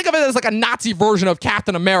 basically think of it as like a Nazi version of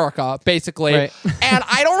Captain America, basically. Right. And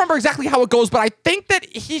I don't remember exactly how it goes, but I think that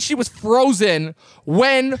she was frozen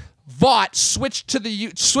when Vought switched to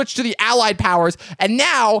the Allied powers, and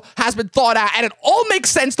now has been thought out, and it all makes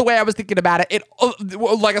sense the way I was thinking about it.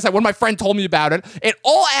 Like I said, when my friend told me about it, it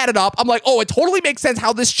all added up. I'm like, oh, it totally makes sense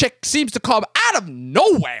how this chick seems to come out of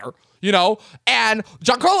nowhere. You know, and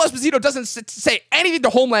Giancarlo Esposito doesn't say anything to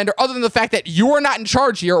Homelander other than the fact that you are not in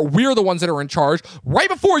charge here. We're the ones that are in charge. Right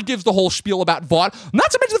before he gives the whole spiel about Vought, not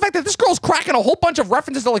to mention the fact that this girl's cracking a whole bunch of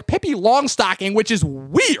references to like Pippi Longstocking, which is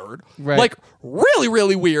weird, like really,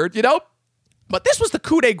 really weird. You know, but this was the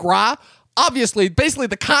coup de grace. Obviously, basically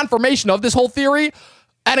the confirmation of this whole theory.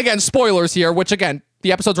 And again, spoilers here, which again,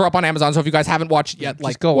 the episodes are up on Amazon, so if you guys haven't watched it yet,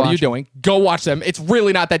 like, what are you doing? Go watch them. It's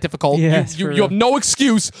really not that difficult. Yeah, you have no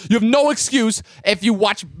excuse. You have no excuse if you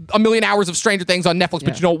watch a million hours of Stranger Things on Netflix,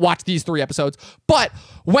 but you don't watch these 3 episodes. But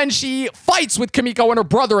when she fights with Kimiko and her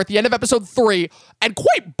brother at the end of episode 3, and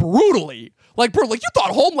quite brutally, like you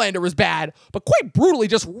thought Homelander was bad, but quite brutally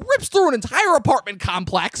just rips through an entire apartment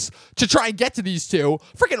complex to try and get to these two,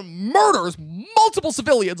 freaking murders multiple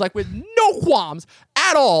civilians, like with no qualms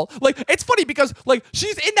at all. Like, it's funny because, like,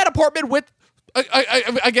 she's in that apartment with,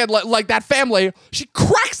 again, like that family. She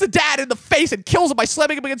cracks the dad in the face and kills him by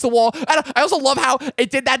slamming him against the wall. And I also love how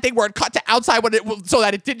it did that thing where it cut to outside so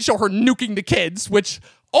that it didn't show her nuking the kids, which,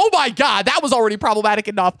 oh my God, that was already problematic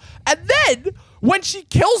enough. And then when she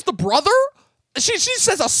kills the brother, she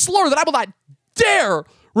says a slur that I will not dare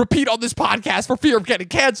repeat on this podcast for fear of getting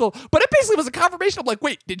canceled. But it basically was a confirmation of like,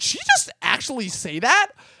 wait, did she just actually say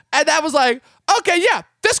that? And that was like, okay, yeah,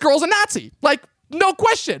 this girl's a Nazi. Like, no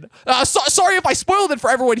question. Sorry if I spoiled it for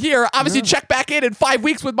everyone here. Obviously, check back in 5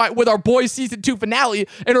 weeks with our Boys season 2 finale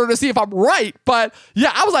in order to see if I'm right. But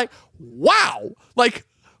yeah, I was like, wow. Like,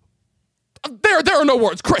 there are no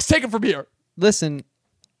words. Chris, take it from here. Listen,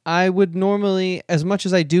 I would normally, as much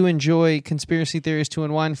as I do enjoy conspiracy theories to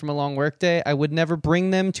unwind from a long workday, I would never bring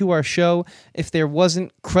them to our show if there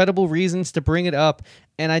wasn't credible reasons to bring it up.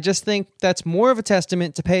 And I just think that's more of a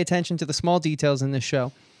testament to pay attention to the small details in this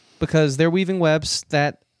show, because they're weaving webs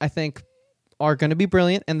that I think are going to be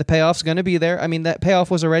brilliant, and the payoff's going to be there. I mean, that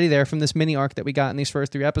payoff was already there from this mini arc that we got in these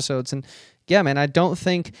first 3 episodes. And yeah, man, I don't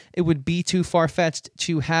think it would be too far-fetched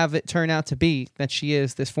to have it turn out to be that she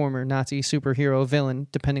is this former Nazi superhero villain,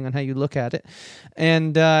 depending on how you look at it.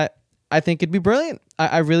 And I think it'd be brilliant.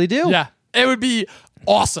 I really do. Yeah, it would be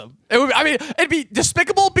awesome. It'd be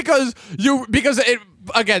despicable because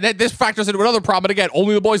this factors into another problem. And again,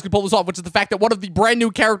 only the boys can pull this off, which is the fact that one of the brand new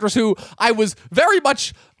characters who I was very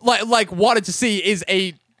much like wanted to see is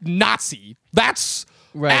a Nazi. That's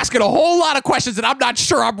asking a whole lot of questions that I'm not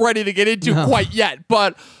sure I'm ready to get into quite yet.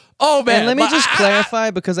 But oh man, and let me just clarify,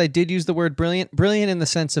 because I did use the word brilliant in the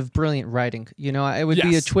sense of brilliant writing. You know, it would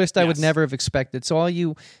be a twist I would never have expected. So all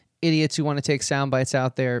you idiots who want to take sound bites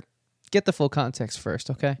out there, get the full context first,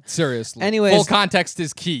 okay? Seriously. Anyways, full context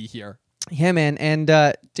is key here. Yeah, man. And,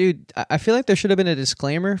 dude, I feel like there should have been a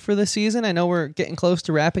disclaimer for this season. I know we're getting close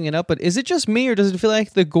to wrapping it up, but is it just me, or does it feel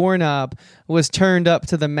like the gore knob was turned up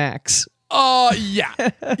to the max? Yeah.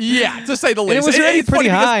 Yeah, to say the least. And it was already pretty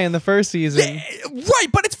high in the first season. Right,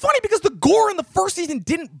 but it's funny because the gore in the first season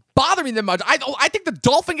didn't bother me that much. I think the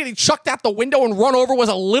dolphin getting chucked out the window and run over was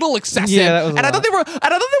a little excessive. Yeah, that was I thought they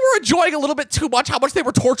were enjoying a little bit too much how much they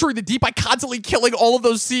were torturing the deep by constantly killing all of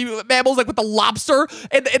those sea mammals, like with the lobster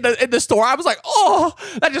in the store. I was like, oh,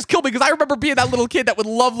 that just killed me, because I remember being that little kid that would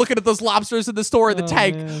love looking at those lobsters in the store in the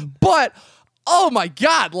tank. Man. But oh my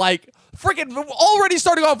God, like, freaking already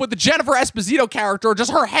starting off with the Jennifer Esposito character,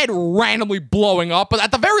 just her head randomly blowing up. But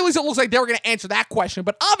at the very least, it looks like they were going to answer that question.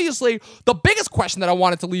 But obviously, the biggest question that I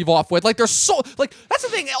wanted to leave off with, like, that's the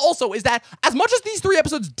thing also, is that as much as these 3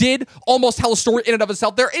 episodes did almost tell a story in and of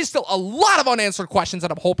itself, there is still a lot of unanswered questions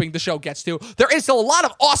that I'm hoping the show gets to. There is still a lot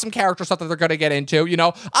of awesome character stuff that they're going to get into, you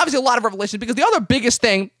know? Obviously, a lot of revelations, because the other biggest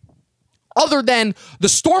thing, other than the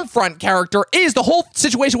Stormfront character, is the whole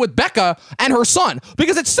situation with Becca and her son.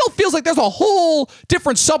 Because it still feels like there's a whole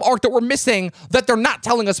different sub-arc that we're missing that they're not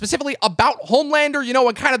telling us, specifically about Homelander, you know,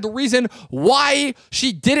 and kind of the reason why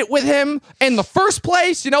she did it with him in the first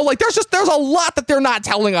place. You know, like, there's a lot that they're not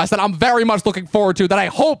telling us that I'm very much looking forward to, that I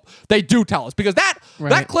hope they do tell us. Because that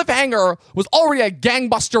cliffhanger was already a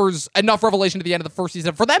gangbusters enough revelation at the end of the first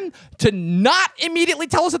season. For them to not immediately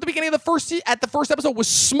tell us at the beginning of the first episode was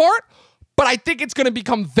smart. But I think it's going to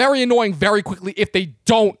become very annoying very quickly if they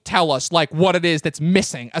don't tell us, like, what it is that's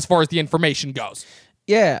missing as far as the information goes.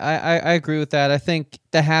 Yeah, I agree with that. I think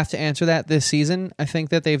they have to answer that this season. I think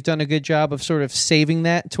that they've done a good job of sort of saving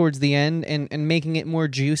that towards the end and making it more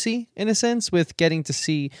juicy in a sense with getting to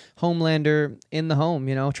see Homelander in the home,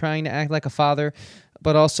 trying to act like a father,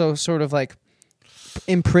 but also sort of like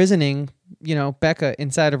imprisoning, Becca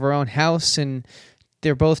inside of her own house, and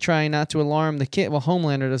they're both trying not to alarm the kid. Well,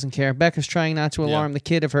 Homelander doesn't care. Becca's trying not to alarm the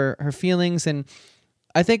kid of her feelings, and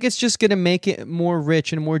I think it's just going to make it more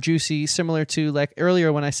rich and more juicy, similar to like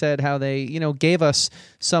earlier when I said how they, gave us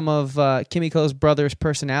some of Kimiko's brother's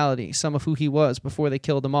personality, some of who he was before they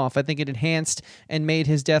killed him off. I think it enhanced and made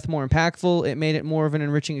his death more impactful. It made it more of an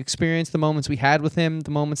enriching experience. The moments we had with him,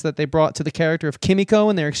 the moments that they brought to the character of Kimiko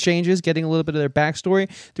and their exchanges, getting a little bit of their backstory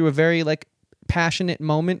through a very like passionate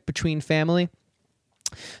moment between family.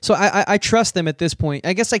 So I trust them at this point.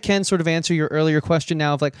 I guess I can sort of answer your earlier question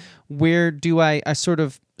now of like, where do I sort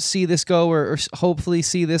of see this go or hopefully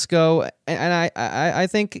see this go? And I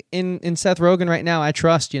think in Seth Rogen right now, I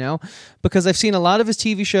trust, because I've seen a lot of his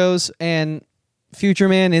TV shows and Future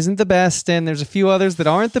Man isn't the best. And there's a few others that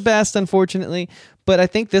aren't the best, unfortunately. But I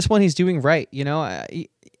think this one he's doing right.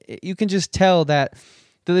 You can just tell that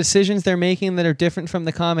the decisions they're making that are different from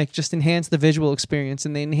the comic just enhance the visual experience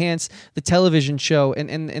and they enhance the television show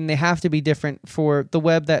and they have to be different for the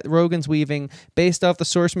web that Rogen's weaving based off the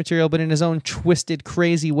source material but in his own twisted,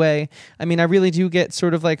 crazy way. I mean, I really do get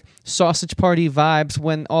sort of like Sausage Party vibes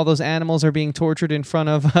when all those animals are being tortured in front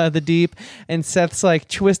of the Deep and Seth's like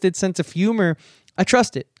twisted sense of humor. I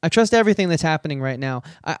trust it. I trust everything that's happening right now.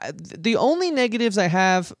 The only negatives I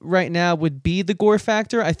have right now would be the gore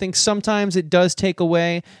factor. I think sometimes it does take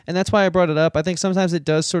away, and that's why I brought it up. I think sometimes it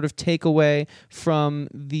does sort of take away from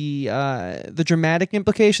the dramatic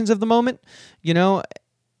implications of the moment.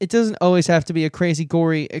 It doesn't always have to be a crazy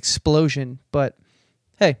gory explosion, but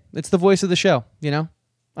hey, it's the voice of the show.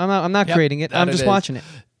 I'm not creating it. I'm just watching it.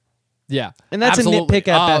 Yeah, and that's absolutely. A nitpick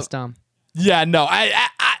at best, Tom. Yeah, no,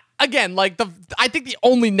 again, like I think the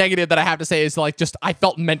only negative that I have to say is like just I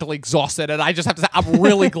felt mentally exhausted, and I just have to say I'm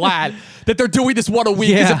really glad that they're doing this one a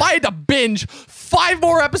week. Because if I had to binge 5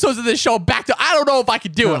 more episodes of this show back to, I don't know if I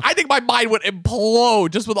could do it. I think my mind would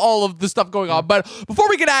implode just with all of the stuff going on. But before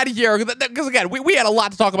we get out of here, because again, we had a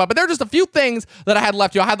lot to talk about, but there are just a few things that I had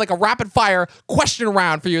left you. I had like a rapid fire question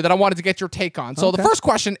round for you that I wanted to get your take on. So the first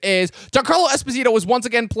question is, Giancarlo Esposito is once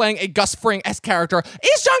again playing a Gus Fring-esque character.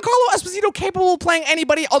 Is Giancarlo Esposito capable of playing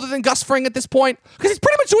anybody other than Gus Fring at this point? Because he's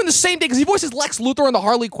pretty much doing the same thing, because he voices Lex Luthor in the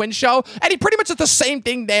Harley Quinn show, and he pretty much does the same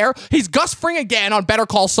thing there. He's Gus Fring again on Better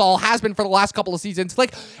Call Saul, has been for the last couple of seasons.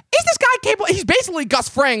 Like, is this guy capable? He's basically Gus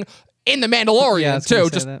Fring in The Mandalorian, too.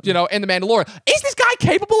 Just, in The Mandalorian. Is this guy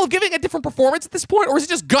capable of giving a different performance at this point, or is it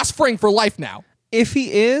just Gus Fring for life now? If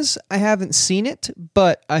he is, I haven't seen it,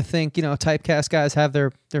 but I think, typecast guys have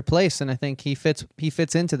their place, and I think he fits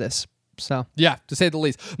into this. So yeah, to say the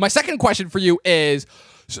least. My second question for you is,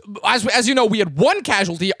 as you know, we had one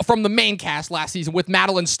casualty from the main cast last season with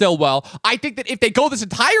Madeline Stillwell. I think that if they go this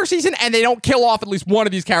entire season and they don't kill off at least one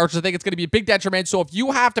of these characters, I think it's going to be a big detriment. So if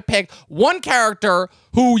you have to pick one character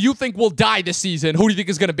who you think will die this season, who do you think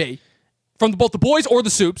is going to be? From both the boys or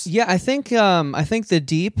the Soups? Yeah, I think the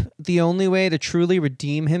Deep, the only way to truly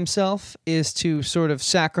redeem himself is to sort of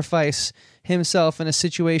sacrifice himself in a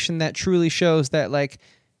situation that truly shows that, like,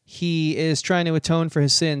 he is trying to atone for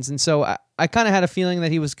his sins. And so I kind of had a feeling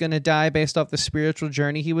that he was going to die based off the spiritual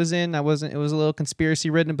journey he was in. It was a little conspiracy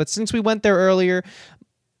ridden, but since we went there earlier,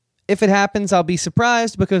 if it happens, I'll be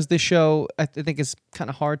surprised, because this show, I think, is kind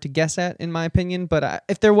of hard to guess at, in my opinion. But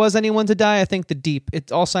if there was anyone to die, I think the Deep.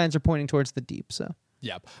 All signs are pointing towards the Deep, so.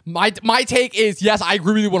 Yeah. My take is, yes, I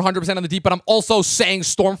agree with you 100% on the Deep, but I'm also saying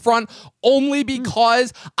Stormfront only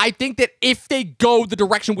because I think that if they go the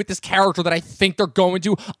direction with this character that I think they're going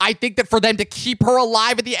to, I think that for them to keep her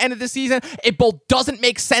alive at the end of the season, it both doesn't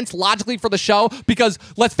make sense logically for the show, because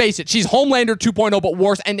let's face it, she's Homelander 2.0 but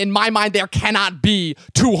worse, and in my mind, there cannot be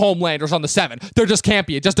 2 Homelanders on the 7. There just can't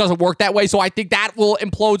be. It just doesn't work that way, so I think that will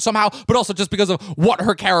implode somehow, but also just because of what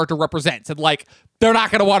her character represents, and like, they're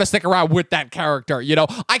not going to want to stick around with that character,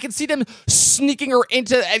 I can see them sneaking her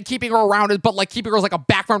into and keeping her around, but like keeping her as like a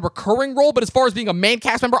background recurring role. But as far as being a main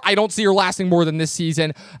cast member, I don't see her lasting more than this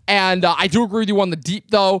season. And I do agree with you on the Deep,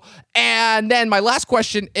 though. And then my last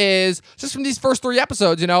question is, just from these first 3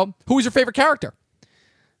 episodes, who is your favorite character?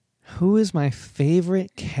 Who is my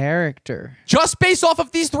favorite character? Just based off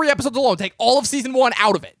of these 3 episodes alone. Take all of season 1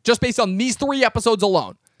 out of it. Just based on these 3 episodes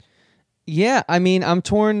alone. Yeah, I mean, I'm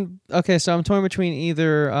torn. Okay, so I'm torn between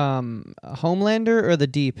either Homelander or the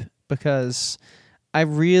Deep, because I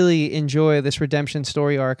really enjoy this redemption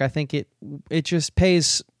story arc. I think it just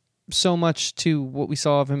pays so much to what we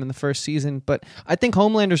saw of him in the first season, but I think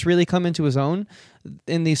Homelander's really come into his own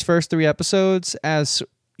in these first 3 episodes. As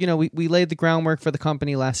you know, we laid the groundwork for the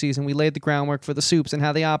company last season. We laid the groundwork for the Supes and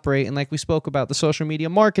how they operate, and like we spoke about the social media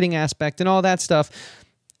marketing aspect and all that stuff.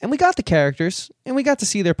 And we got the characters, and we got to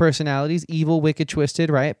see their personalities, evil, wicked, twisted,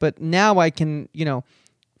 right? But now I can,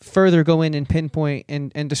 further go in and pinpoint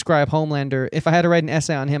and describe Homelander. If I had to write an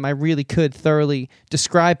essay on him, I really could thoroughly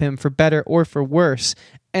describe him for better or for worse.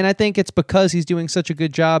 And I think it's because he's doing such a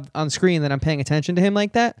good job on screen that I'm paying attention to him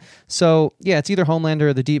like that. So, yeah, it's either Homelander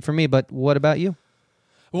or The Deep for me, but what about you?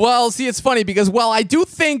 Well, see, it's funny because, I do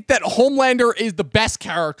think that Homelander is the best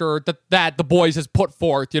character that The Boys has put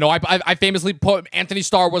forth. I famously put Anthony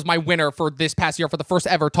Starr was my winner for this past year for the first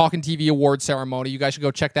ever Talkin' TV Awards ceremony. You guys should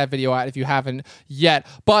go check that video out if you haven't yet.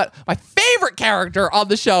 But my favorite character on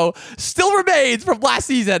the show still remains from last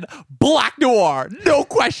season, Black Noir. No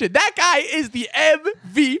question. That guy is the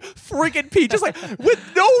MVP. Just like, with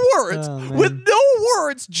no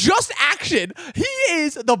words, just action. He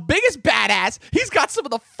is the biggest badass. He's got some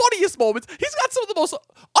of the funniest moments. He's got some of the most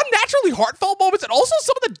unnaturally heartfelt moments and also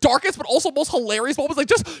some of the darkest but also most hilarious moments. Like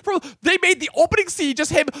they made the opening scene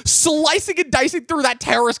just him slicing and dicing through that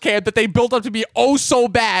terrorist camp that they built up to be oh so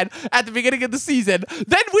bad at the beginning of the season.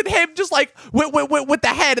 Then with him just like with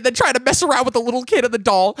the head and then trying to mess around with the little kid and the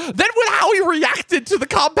doll. Then with how he reacted to the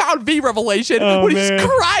Compound V revelation when he's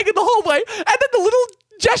crying in the hallway. And then the little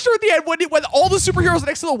gesture at the end when all the superheroes are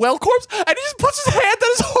next to the whale corpse and he just puts his hand on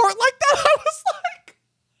his heart like that. I was like,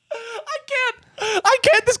 I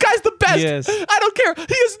can't. This guy's the best. Yes. I don't care. He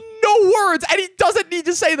has no words, and he doesn't need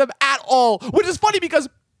to say them at all, which is funny because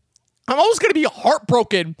I'm always going to be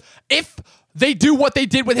heartbroken if they do what they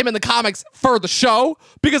did with him in the comics for the show,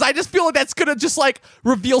 because I just feel like that's going to just like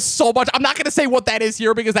reveal so much. I'm not going to say what that is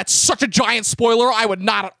here because that's such a giant spoiler. I would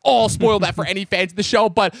not at all spoil that for any fans of the show,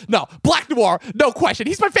 but no, Black Noir, no question.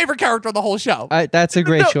 He's my favorite character on the whole show. That's a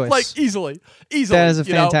great choice. Like, easily. That is a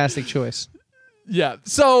fantastic choice. Yeah.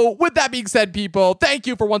 So with that being said, people, thank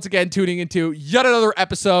you for once again tuning into yet another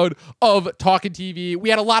episode of Talkin' TV. We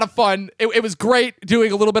had a lot of fun. It was great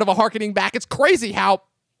doing a little bit of a harkening back. It's crazy how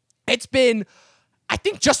it's been, I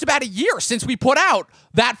think, just about a year since we put out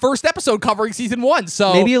that first episode covering season 1.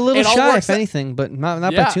 So maybe a little shy, if anything, but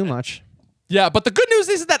not by too much. Yeah, but the good news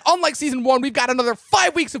is that unlike season 1, we've got another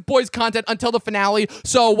 5 weeks of Boys content until the finale.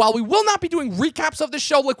 So while we will not be doing recaps of the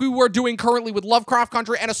show like we were doing currently with Lovecraft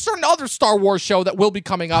Country and a certain other Star Wars show that will be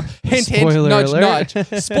coming up, hint, Spoiler hint, alert.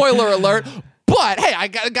 nudge, spoiler alert. But hey, I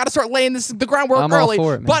got to start laying the groundwork I'm early. all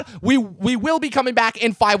for it, man. But we will be coming back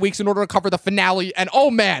in 5 weeks in order to cover the finale. And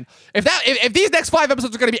oh man, if these next 5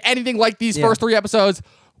 episodes are going to be anything like these first 3 episodes,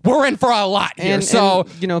 we're in for a lot here. And,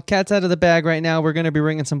 cat's out of the bag right now. We're going to be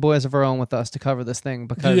bringing some boys of our own with us to cover this thing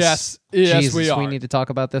because yes, Jesus, we are. We need to talk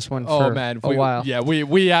about this one for a while. Yeah, we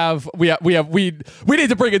need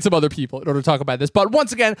to bring in some other people in order to talk about this. But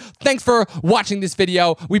once again, thanks for watching this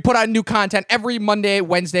video. We put out new content every Monday,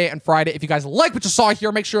 Wednesday, and Friday. If you guys like what you saw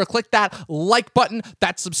here, make sure to click that like button,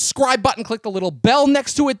 that subscribe button, click the little bell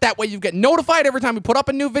next to it. That way you get notified every time we put up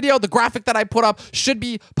a new video. The graphic that I put up should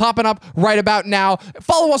be popping up right about now.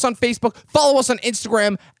 Follow us on Facebook, follow us on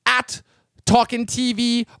Instagram at Talkin'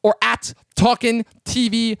 TV or at Talkin'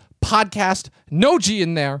 TV Podcast. No G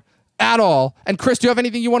in there at all. And Chris, do you have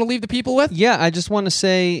anything you want to leave the people with? Yeah, I just want to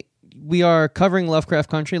say we are covering Lovecraft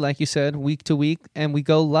Country, like you said, week to week, and we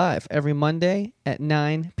go live every Monday at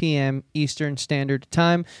 9 p.m. Eastern Standard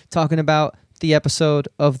Time, talking about the episode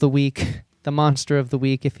of the week, the monster of the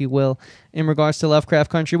week, if you will, in regards to Lovecraft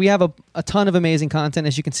Country. We have a ton of amazing content,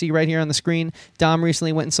 as you can see right here on the screen. Dom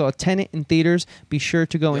recently went and saw Tenet in theaters. Be sure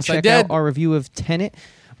to go and check out our review of Tenet.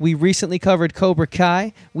 We recently covered Cobra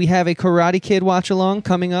Kai. We have a Karate Kid watch-along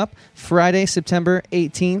coming up Friday, September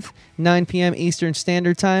 18th, 9 p.m. Eastern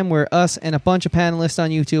Standard Time, where us and a bunch of panelists on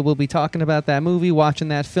YouTube will be talking about that movie, watching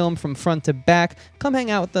that film from front to back. Come hang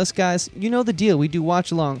out with us, guys. You know the deal. We do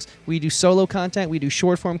watch-alongs. We do solo content. We do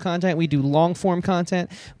short-form content. We do long-form content.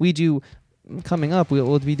 We do... Coming up,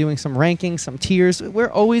 we'll be doing some rankings, some tiers. We're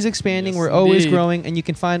always expanding. We're always growing, and you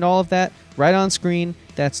can find all of that right on screen.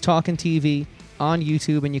 That's Talkin' TV on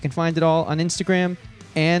YouTube, and you can find it all on Instagram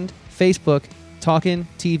and Facebook. Talkin'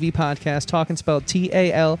 TV Podcast. Talkin' spelled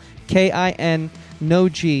Talkin, no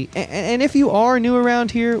G. And if you are new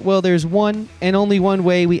around here, well, there's one and only one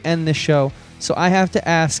way we end this show. So I have to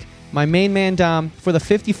ask my main man Dom for the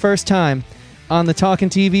 51st time on the Talkin'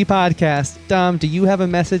 TV Podcast. Dom, do you have a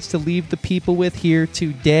message to leave the people with here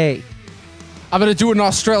today? I'm going to do an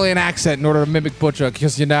Australian accent in order to mimic Butcher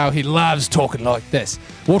because, he loves talking like this.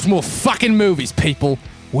 Watch more fucking movies, people.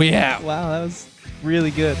 We out. Wow, that was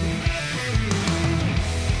really good.